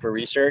 So for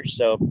research,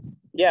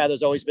 yeah,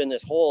 there's always been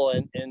this hole,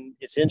 and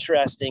it's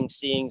interesting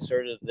seeing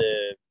sort of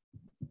the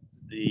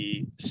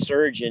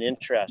surge in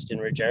interest in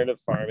regenerative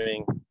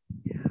farming.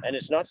 And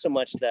it's not so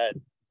much that,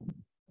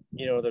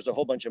 there's a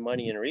whole bunch of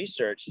money in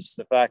research. It's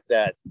the fact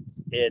that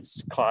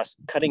it's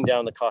cutting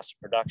down the cost of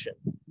production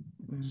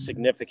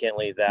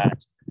significantly,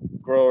 that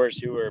growers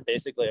who are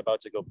basically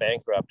about to go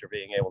bankrupt are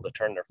being able to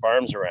turn their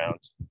farms around.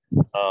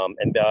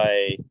 And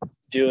by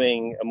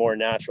doing a more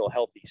natural,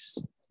 healthy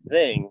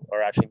thing,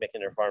 are actually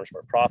making their farms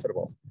more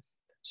profitable.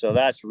 So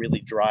that's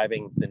really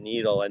driving the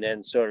needle. And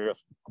then sort of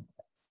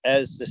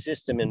as the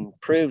system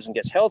improves and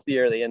gets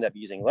healthier, they end up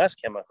using less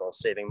chemicals,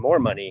 saving more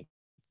money,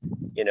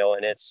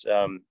 and it's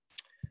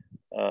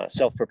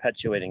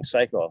self-perpetuating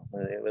cycle.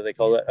 They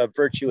call it a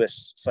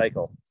virtuous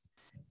cycle.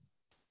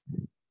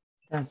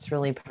 That's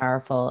really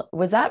powerful.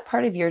 Was that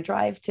part of your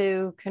drive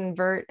to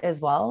convert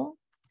as well?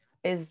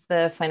 Is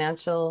the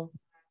financial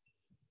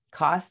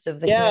cost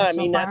of the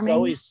conventional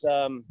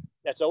farming?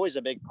 That's always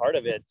a big part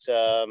of it.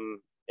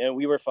 And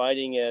we were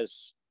finding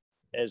as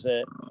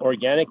an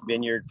organic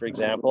vineyard, for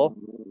example,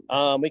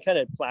 we kind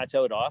of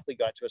plateaued off. We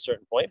got to a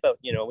certain point, but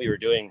we were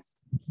doing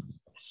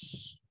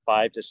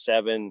 5 to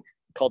 7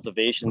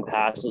 cultivation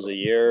passes a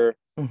year.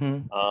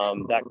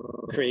 That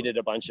created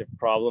a bunch of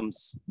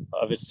problems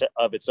of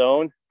its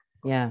own.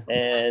 Yeah.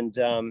 And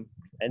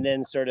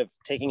then sort of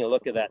taking a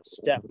look at that,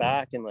 step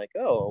back and like,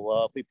 oh,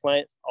 well, if we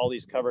plant all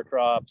these cover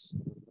crops,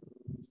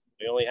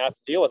 we only have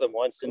to deal with them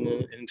once in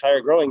an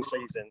entire growing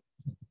season.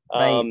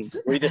 Right.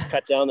 We just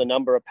cut down the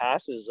number of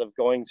passes of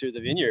going through the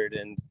vineyard.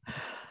 And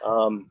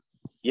our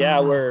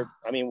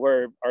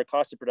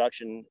cost of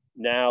production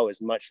now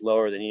is much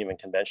lower than even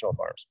conventional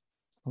farms.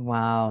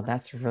 Wow,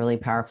 that's really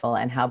powerful.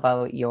 And how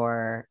about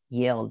your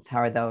yields? How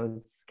are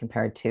those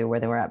compared to where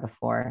they were at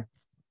before?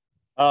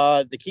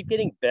 They keep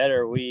getting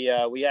better. We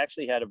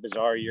actually had a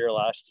bizarre year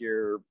last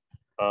year.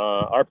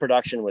 Our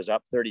production was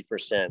up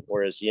 30%,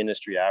 whereas the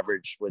industry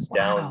average was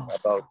down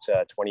about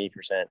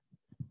 20%.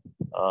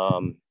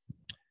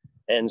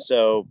 And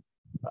so,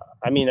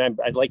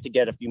 I'd like to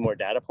get a few more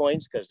data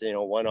points, because,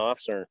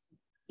 one-offs are,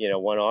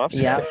 one-offs.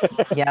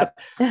 Yeah.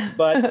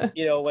 But,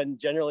 when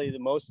generally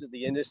most of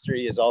the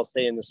industry is all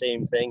saying the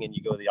same thing and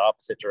you go the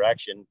opposite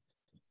direction,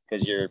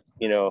 because you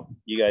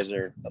guys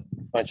are a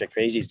bunch of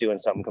crazies doing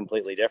something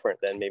completely different,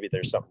 then maybe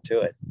there's something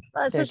to it.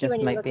 Well, especially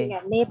when you're looking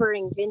at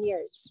neighboring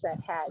vineyards that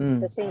had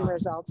the same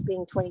results,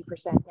 being 20%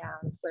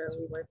 down where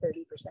we were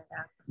 30%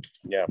 down.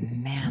 Yeah.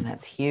 Man,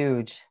 that's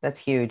huge. That's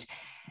huge.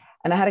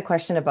 And I had a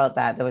question about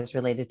that was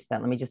related to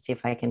that. Let me just see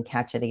if I can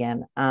catch it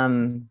again.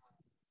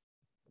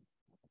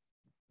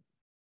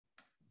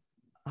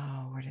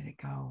 Where did it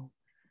go?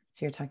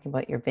 So you're talking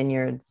about your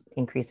vineyards,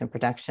 increase in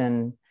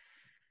production.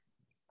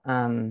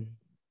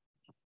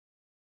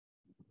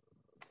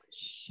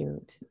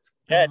 Shoot.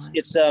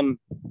 It's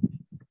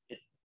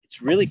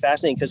really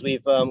fascinating, because we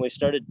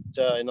started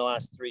in the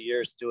last 3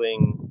 years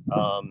doing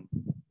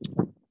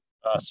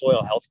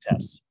soil health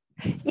tests.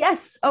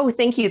 Yes. Oh,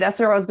 thank you. That's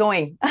where I was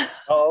going.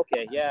 Oh,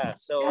 okay. Yeah.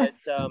 So yes.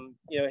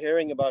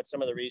 Hearing about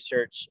some of the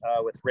research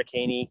with Rick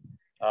Haney,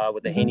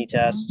 with the Haney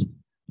test,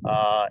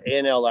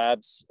 A&L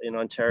Labs in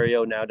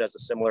Ontario now does a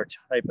similar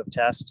type of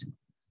test.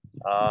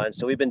 And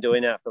so we've been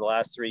doing that for the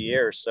last 3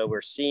 years. So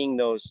we're seeing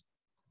those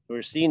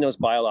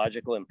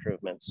biological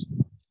improvements.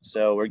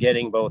 So we're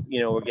getting both,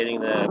 we're getting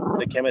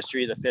the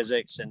chemistry, the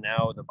physics, and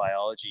now the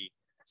biology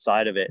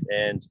side of it.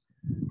 And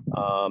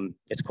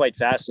it's quite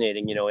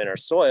fascinating, in our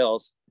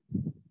soils,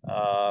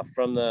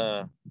 from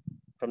the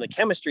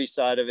chemistry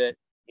side of it,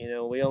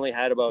 we only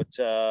had about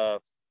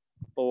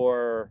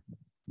 4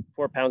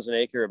 pounds an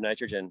acre of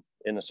nitrogen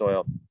in the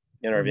soil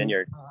in our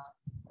vineyard.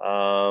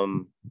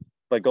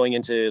 But going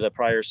into the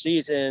prior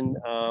season,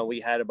 we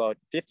had about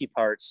 50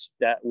 parts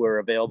that were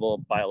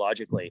available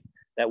biologically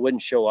that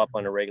wouldn't show up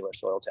on a regular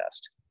soil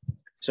test.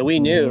 So we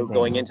knew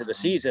going into the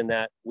season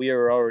that we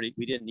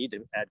didn't need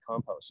to add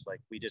compost. Like,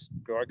 we just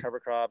grow our cover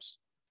crops,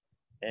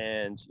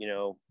 and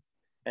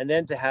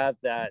then to have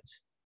that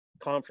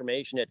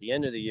confirmation at the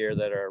end of the year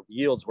that our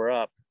yields were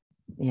up,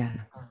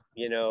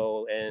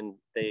 and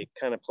they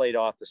kind of played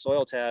off the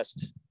soil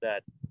test,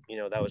 that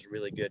that was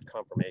really good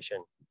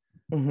confirmation.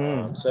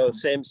 So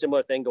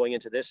similar thing going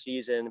into this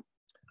season.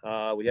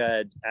 We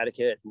had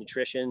adequate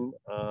nutrition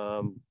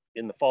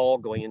in the fall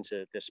going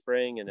into this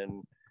spring, and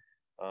then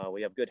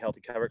we have good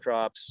healthy cover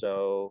crops.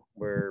 So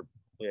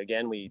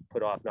we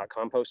put off not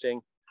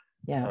composting.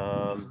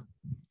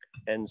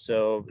 And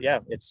so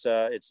it's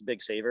a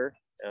big saver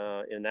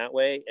in that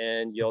way,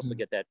 and you also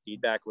get that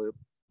feedback loop.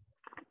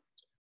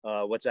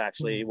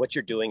 What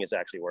you're doing is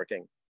actually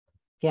working.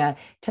 Yeah.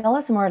 Tell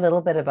us more a little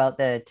bit about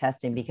the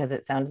testing, because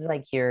it sounds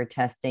like you're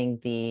testing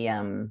the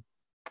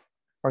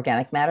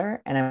organic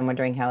matter, and I'm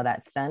wondering how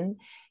that's done.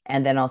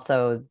 And then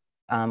also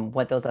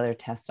what those other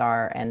tests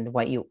are, and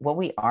what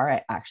we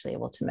are actually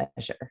able to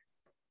measure.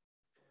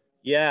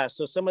 Yeah,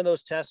 so some of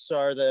those tests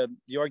are the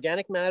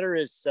organic matter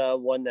is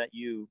one that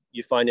you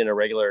find in a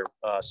regular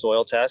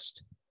soil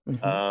test.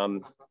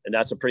 And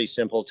that's a pretty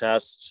simple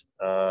test.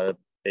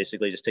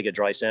 Basically just take a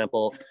dry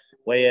sample,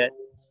 weigh it,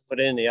 put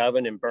it in the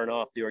oven and burn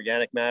off the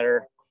organic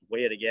matter,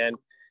 weigh it again.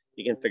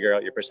 You can figure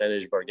out your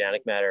percentage of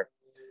organic matter.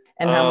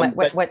 And how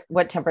much,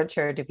 what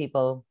temperature do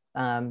people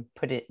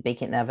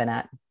bake it in the oven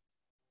at?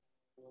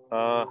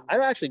 I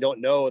actually don't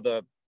know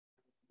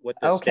what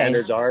the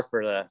standards are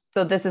for the.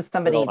 So this is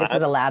this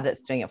is a lab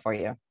that's doing it for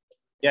you.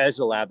 Yeah, this is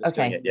a lab that's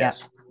doing it.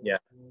 Yes. Yeah.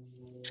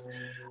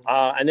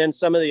 And then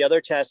some of the other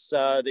tests,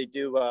 they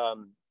do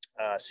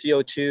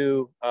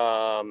CO2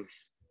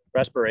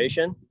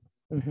 respiration.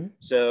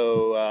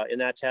 So in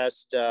that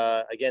test,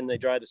 again, they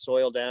dry the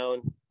soil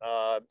down,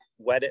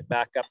 wet it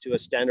back up to a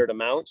standard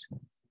amount,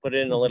 put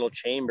it in a little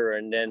chamber,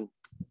 and then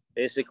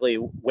basically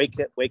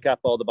wake up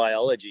all the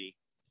biology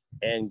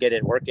and get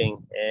it working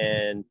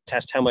and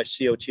test how much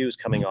CO2 is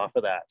coming off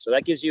of that. So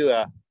that gives you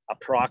a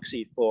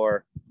proxy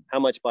for how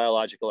much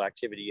biological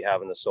activity you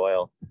have in the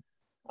soil.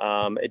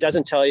 It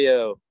doesn't tell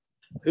you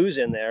who's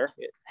in there.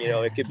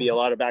 It could be a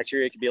lot of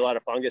bacteria, it could be a lot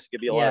of fungus, it could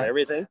be a lot of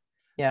everything.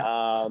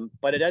 Yeah.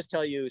 But it does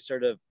tell you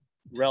sort of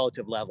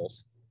relative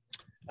levels.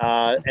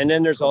 And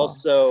then there's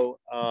also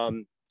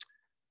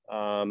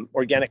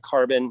organic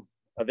carbon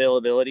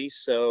availability.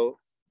 So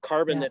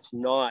carbon that's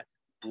not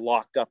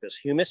locked up as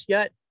humus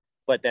yet,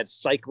 but that's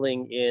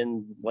cycling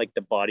in like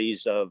the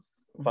bodies of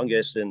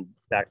fungus and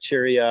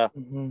bacteria.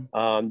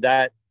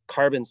 That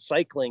carbon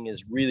cycling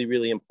is really,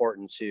 really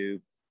important to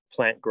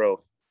plant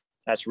growth.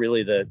 That's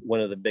really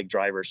one of the big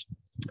drivers.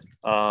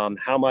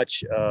 How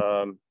much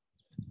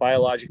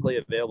biologically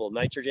available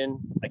nitrogen,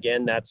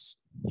 again, that's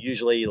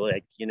usually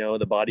like,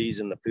 the bodies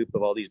and the poop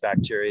of all these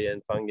bacteria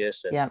and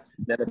fungus and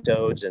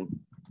nematodes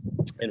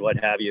and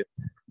what have you.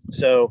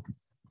 So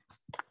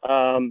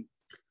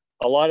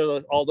a lot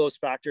of all those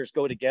factors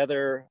go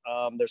together.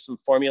 There's some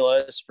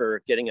formulas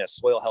for getting a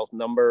soil health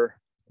number.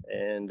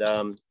 And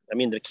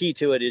the key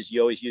to it is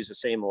you always use the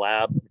same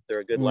lab. They're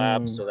a good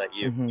lab so that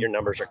your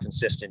numbers are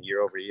consistent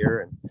year over year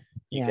and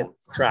you can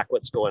track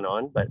what's going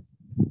on. But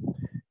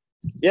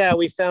yeah,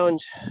 we found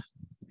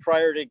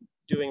prior to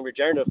doing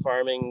regenerative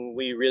farming,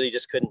 we really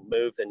just couldn't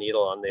move the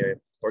needle on the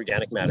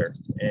organic matter.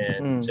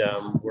 And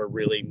we're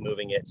really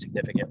moving it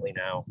significantly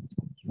now.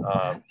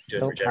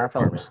 Doing regenerative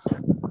farming.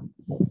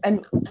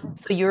 And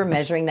so you were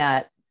measuring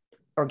that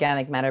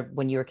organic matter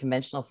when you were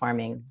conventional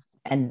farming,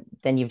 and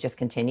then you've just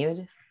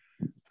continued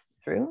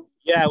through?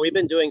 Yeah, we've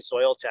been doing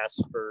soil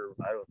tests for,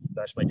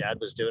 my dad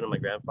was doing them, my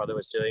grandfather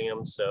was doing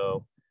them.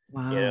 So,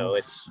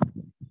 it's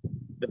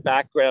the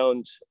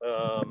background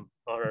on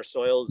our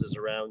soils is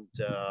around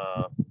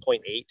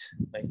 0.8,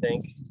 I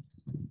think,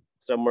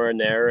 somewhere in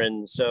there.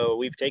 And so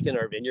we've taken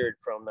our vineyard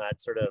from that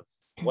sort of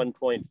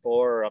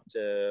 1.4 up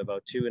to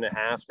about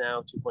 2.5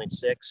 now,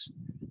 2.6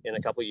 in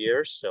a couple of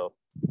years. So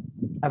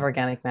of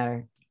organic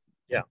matter.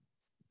 Yeah.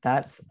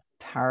 That's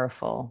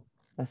powerful.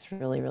 That's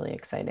really, really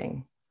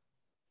exciting.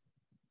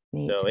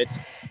 Neat. So it's,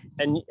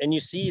 and you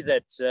see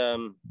that,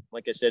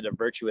 like I said, a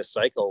virtuous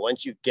cycle.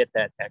 Once you get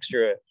that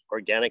extra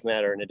organic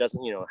matter, and it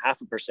doesn't,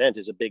 0.5%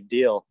 is a big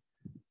deal.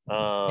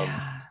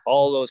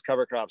 All those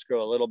cover crops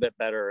grow a little bit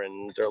better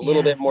and they're a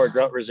little bit more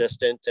drought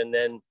resistant. And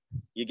then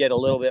you get a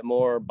little bit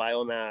more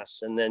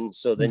biomass, and then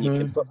you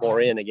can put more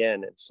in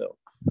again. And so.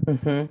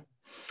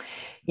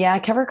 Yeah,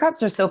 cover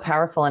crops are so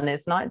powerful, and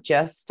it's not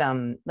just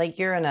like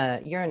you're in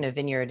a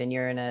vineyard and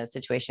you're in a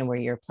situation where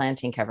you're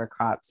planting cover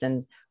crops,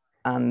 and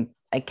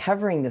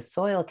covering the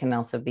soil can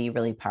also be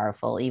really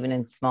powerful, even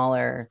in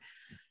smaller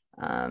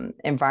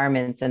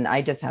environments. And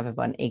I just have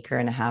about 1.5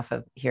 acres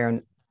of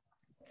here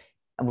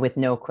with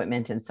no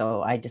equipment, and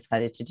so I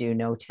decided to do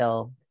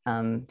no-till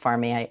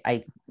farming.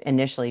 I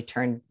initially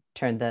turned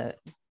the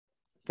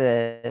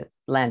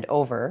land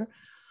over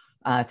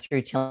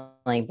through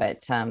tilling,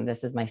 but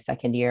this is my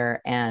second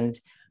year, and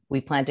we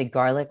planted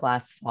garlic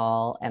last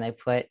fall, and I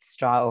put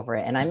straw over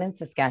it. And I'm in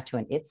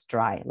Saskatchewan. It's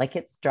dry, like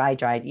it's dry.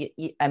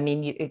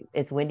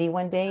 It's windy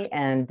one day,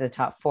 and the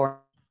top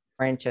 4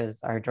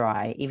 inches are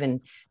dry,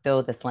 even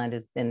though this land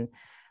has been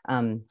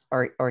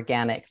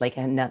organic, like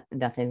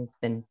nothing's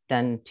been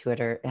done to it,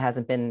 or it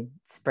hasn't been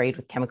sprayed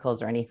with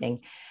chemicals or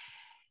anything.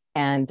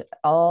 And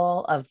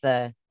all of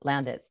the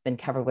land that's been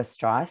covered with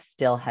straw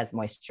still has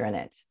moisture in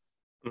it.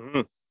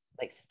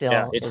 Like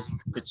still,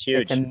 it's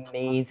huge. It's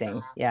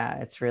amazing. Yeah,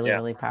 it's really,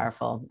 really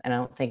powerful. And I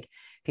don't think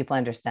people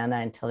understand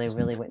that until they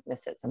really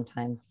witness it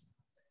sometimes.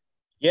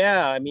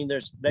 Yeah, I mean,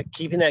 there's that,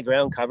 keeping that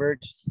ground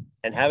covered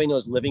and having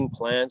those living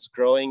plants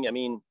growing. I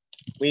mean,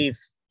 we've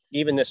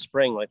even this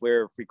spring, like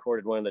we're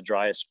recorded one of the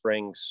driest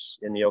springs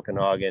in the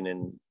Okanagan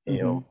in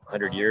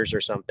 100 years or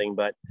something.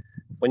 But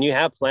when you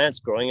have plants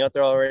growing out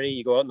there already,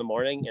 you go out in the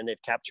morning and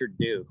they've captured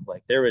dew.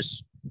 Like there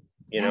was,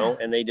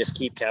 and they just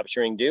keep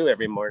capturing dew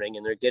every morning,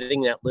 and they're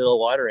getting that little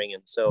watering.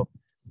 And so,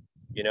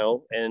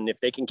 and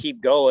if they can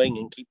keep going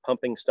and keep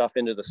pumping stuff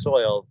into the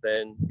soil,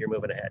 then you're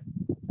moving ahead.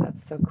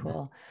 That's so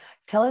cool.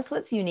 Tell us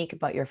what's unique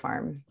about your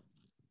farm.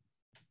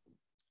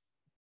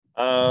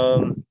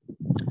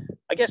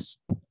 I I guess,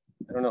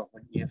 I don't know.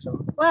 You have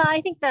some? Well,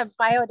 I think the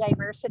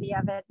biodiversity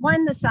of it,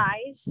 one, the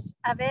size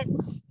of it.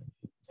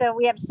 So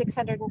we have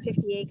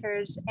 650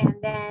 acres, and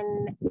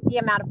then the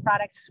amount of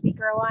products we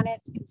grow on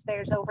it, because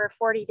there's over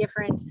 40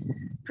 different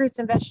fruits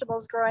and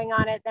vegetables growing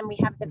on it. Then we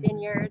have the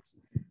vineyards,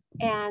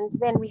 and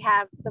then we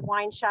have the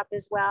wine shop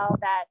as well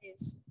that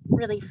is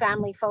really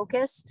family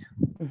focused.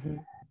 Mm-hmm.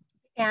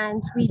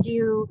 And we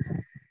do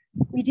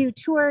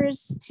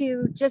tours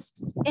to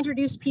just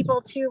introduce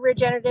people to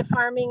regenerative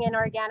farming and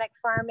organic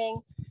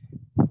farming,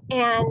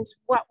 and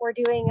what we're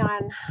doing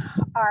on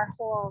our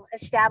whole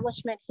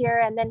establishment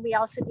here. And then we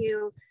also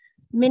do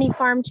mini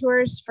farm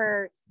tours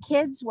for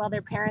kids while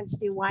their parents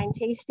do wine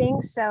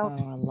tastings. So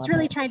it's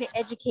really trying to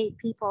educate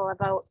people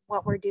about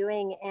what we're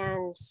doing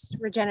and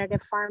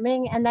regenerative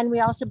farming. And then we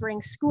also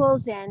bring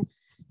schools in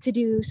to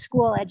do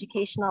school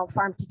educational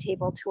farm to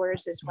table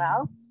tours as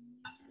well.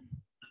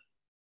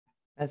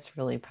 That's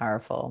really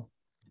powerful.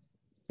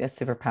 That's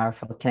super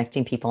powerful,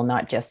 connecting people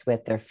not just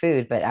with their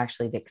food, but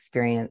actually the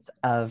experience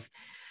of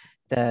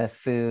the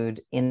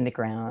food in the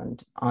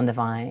ground, on the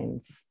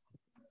vines.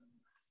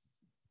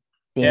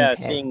 Yeah,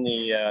 seeing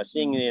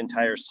the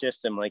entire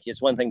system. Like,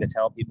 it's one thing to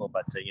tell people,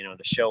 but the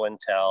show and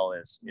tell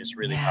is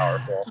really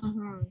powerful.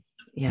 Mm-hmm.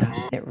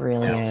 Yeah, it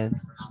really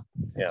is.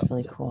 It's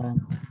really cool.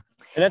 And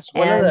that's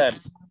one of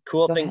the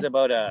cool things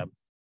about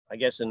I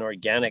guess an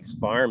organic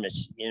farm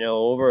is,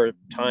 over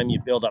time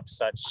you build up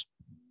such,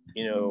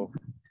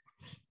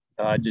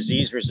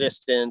 disease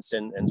resistance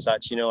and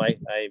such.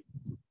 I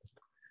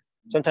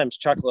sometimes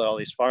chuckle at all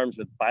these farms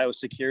with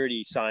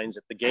biosecurity signs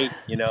at the gate.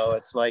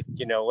 It's like,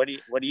 what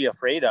are you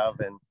afraid of?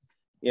 And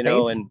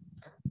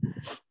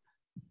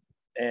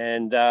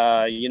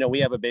we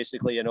have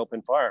basically an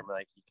open farm.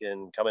 Like, you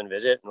can come and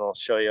visit, and I'll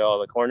show you all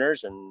the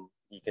corners, and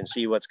you can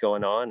see what's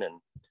going on.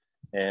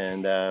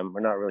 And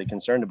we're not really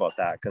concerned about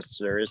that, because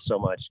there is so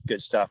much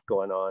good stuff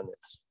going on.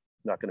 It's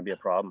not going to be a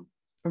problem.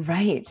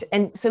 Right.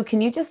 And so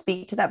can you just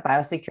speak to that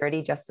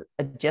biosecurity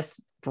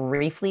just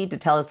briefly to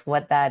tell us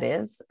what that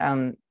is?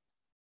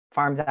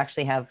 Farms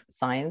actually have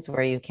signs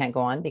where you can't go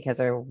on because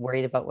they're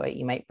worried about what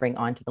you might bring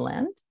onto the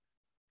land.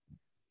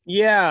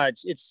 Yeah,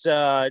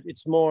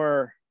 it's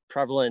more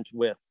prevalent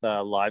with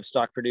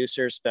livestock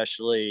producers,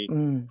 especially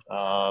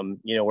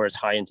where it's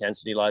high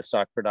intensity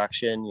livestock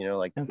production.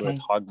 Like with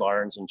hog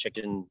barns and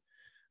chicken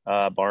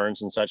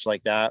barns and such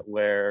like that,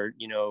 where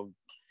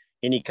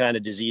any kind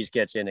of disease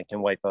gets in, it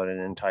can wipe out an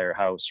entire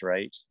house,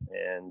 right?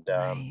 And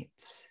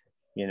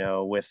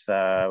with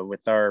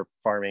our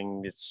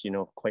farming, it's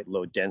quite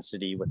low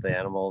density with the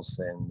animals,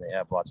 and they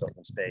have lots of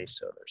open space,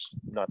 so there's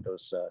not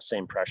those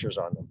same pressures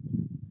on them.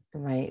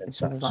 Right.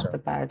 So there's lots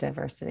of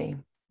biodiversity.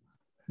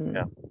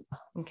 Yeah.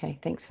 Okay,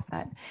 thanks for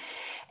that.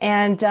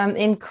 And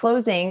in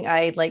closing,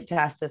 I'd like to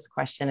ask this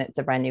question. It's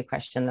a brand new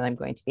question that I'm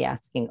going to be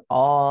asking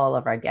all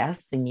of our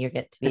guests, and you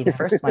get to be the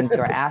first ones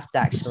who are asked,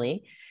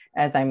 actually,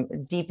 as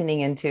I'm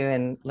deepening into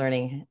and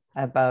learning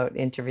about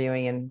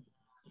interviewing and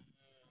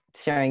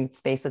sharing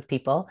space with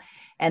people.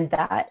 And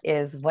that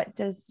is, what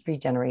does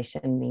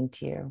regeneration mean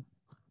to you?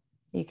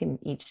 You can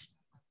each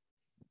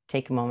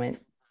take a moment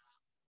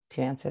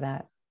to answer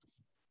that.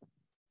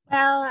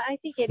 Well, I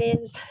think it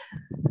is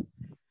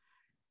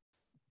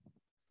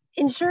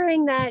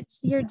ensuring that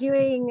you're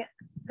doing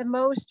the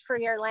most for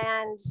your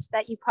land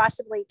that you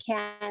possibly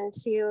can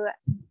to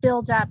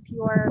build up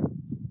your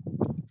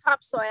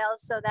topsoil,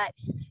 so that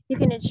you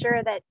can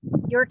ensure that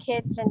your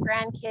kids and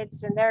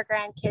grandkids and their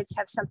grandkids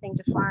have something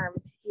to farm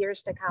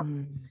years to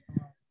come.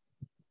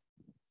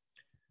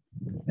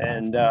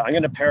 And I'm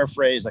going to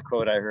paraphrase a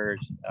quote I heard.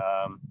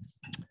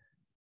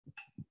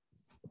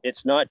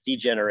 It's not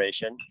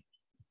degeneration,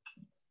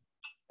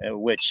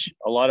 which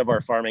a lot of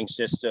our farming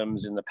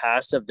systems in the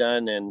past have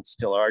done and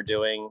still are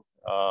doing,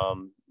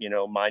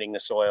 mining the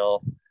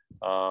soil,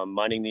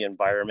 mining the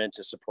environment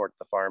to support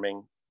the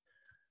farming.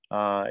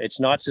 It's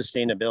not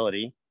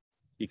sustainability,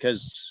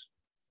 because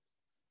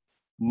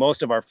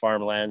most of our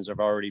farmlands have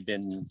already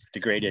been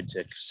degraded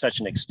to such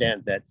an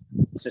extent that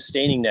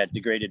sustaining that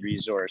degraded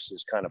resource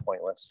is kind of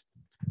pointless.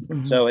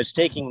 Mm-hmm. So it's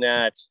taking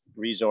that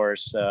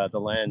resource, the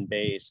land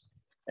base,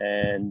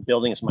 and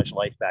building as much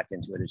life back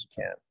into it as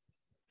you can.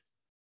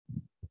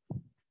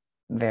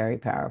 Very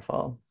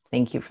powerful.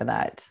 Thank you for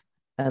that.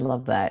 I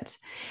love that.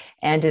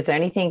 And is there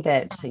anything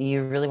that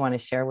you really want to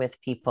share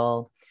with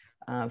people,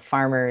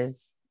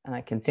 farmers,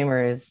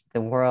 consumers,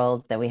 the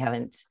world, that we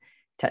haven't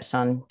touched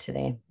on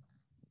today?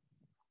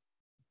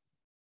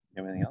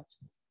 Anything else?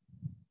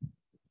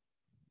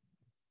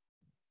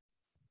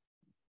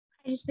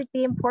 I just think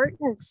the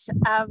importance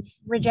of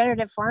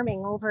regenerative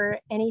farming over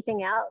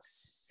anything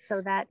else,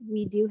 so that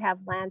we do have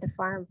land to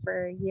farm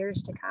for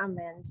years to come,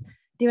 and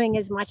doing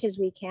as much as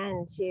we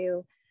can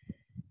to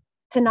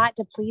not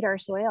deplete our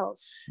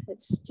soils.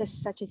 It's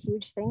just such a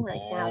huge thing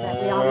right now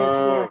that we all need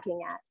to be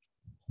looking at.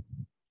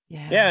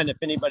 Yeah, and if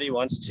anybody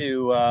wants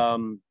to,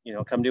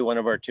 come do one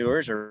of our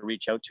tours or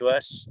reach out to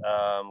us,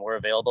 we're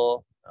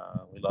available.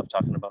 We love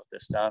talking about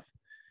this stuff,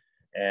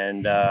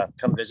 and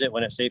come visit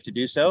when it's safe to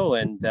do so.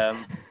 And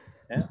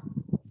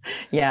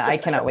Yeah, I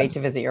cannot wait to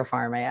visit your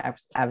farm. I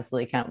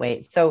absolutely can't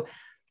wait. So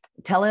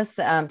tell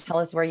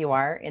us where you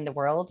are in the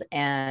world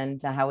and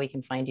how we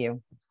can find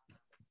you.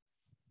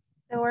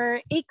 So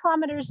we're 8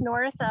 kilometers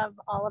north of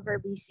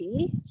Oliver,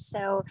 BC.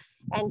 So,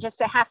 and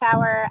just a half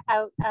hour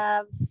out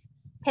of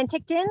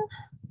Penticton,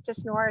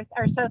 just north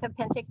or south of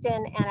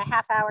Penticton, and a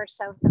half hour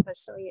south of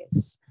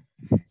Osoyoos.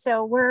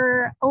 So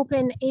we're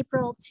open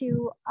April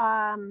to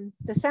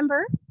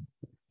December,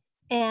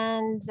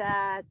 and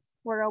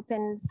we're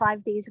open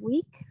 5 days a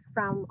week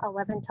from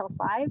 11 till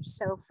 5.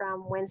 So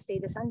from Wednesday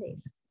to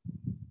Sundays.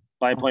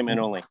 By appointment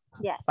only.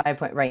 Yes. By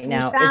appointment right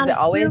now. Is it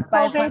always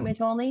by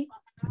appointment only?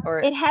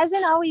 Or it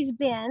hasn't always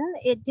been.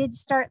 It did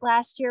start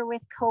last year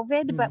with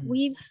COVID, but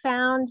we've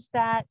found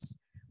that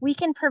we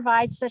can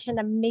provide such an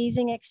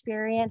amazing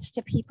experience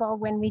to people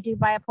when we do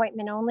by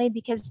appointment only,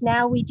 because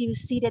now we do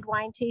seated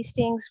wine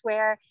tastings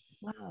where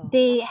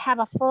they have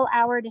a full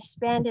hour to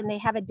spend, and they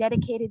have a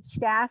dedicated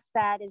staff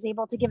that is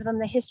able to give them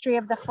the history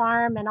of the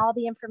farm and all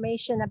the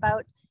information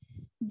about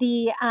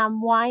the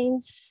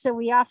wines. So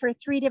we offer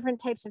 3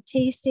 different types of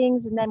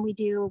tastings, and then we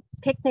do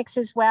picnics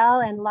as well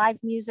and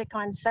live music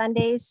on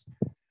Sundays.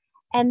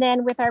 And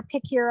then with our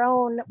Pick Your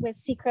Own with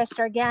Seacrest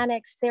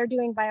Organics, they're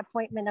doing by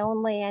appointment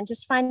only, and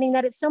just finding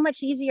that it's so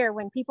much easier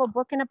when people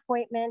book an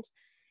appointment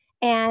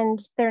and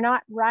they're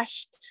not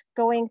rushed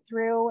going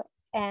through,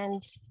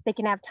 and they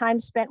can have time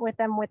spent with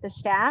them with the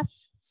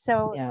staff.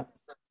 So yeah,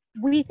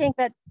 we think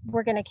that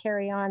we're going to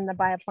carry on the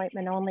by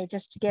appointment only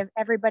just to give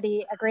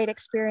everybody a great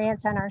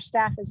experience, and our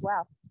staff as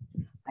well.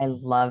 I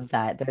love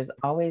that. There's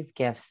always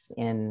gifts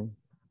in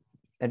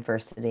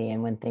adversity,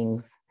 and when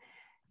things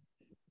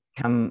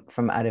come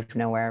from out of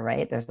nowhere,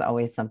 right? There's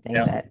always something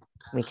that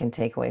we can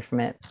take away from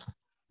it.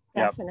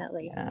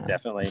 Definitely.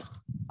 Definitely.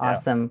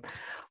 Awesome.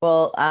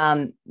 Well,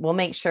 we'll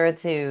make sure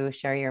to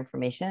share your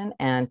information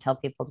and tell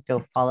people to go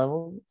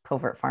follow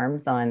Covert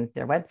Farms on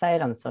their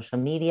website, on social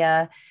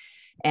media.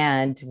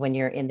 And when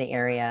you're in the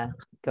area,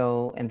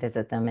 go and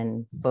visit them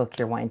and book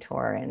your wine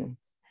tour and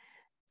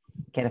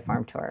get a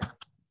farm tour.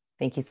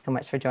 Thank you so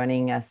much for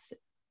joining us,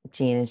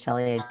 Jean and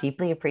Shelly. I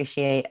deeply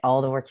appreciate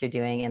all the work you're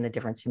doing and the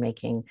difference you're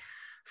making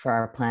for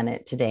our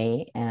planet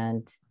today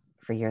and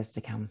for years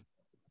to come.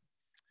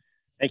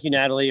 Thank you,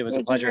 Natalie. It was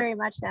a pleasure. Thank you very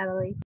much,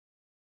 Natalie.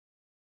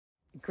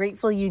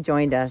 Grateful you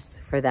joined us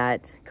for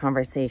that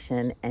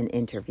conversation and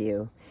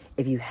interview.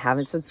 If you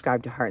haven't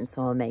subscribed to Heart and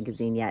Soil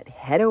Magazine yet,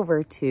 head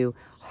over to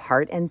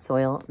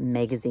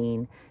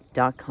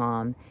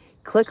heartandsoilmagazine.com,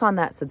 click on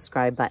that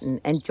subscribe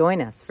button, and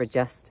join us for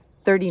just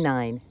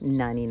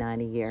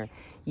 $39.99 a year.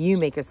 You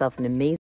make yourself an amazing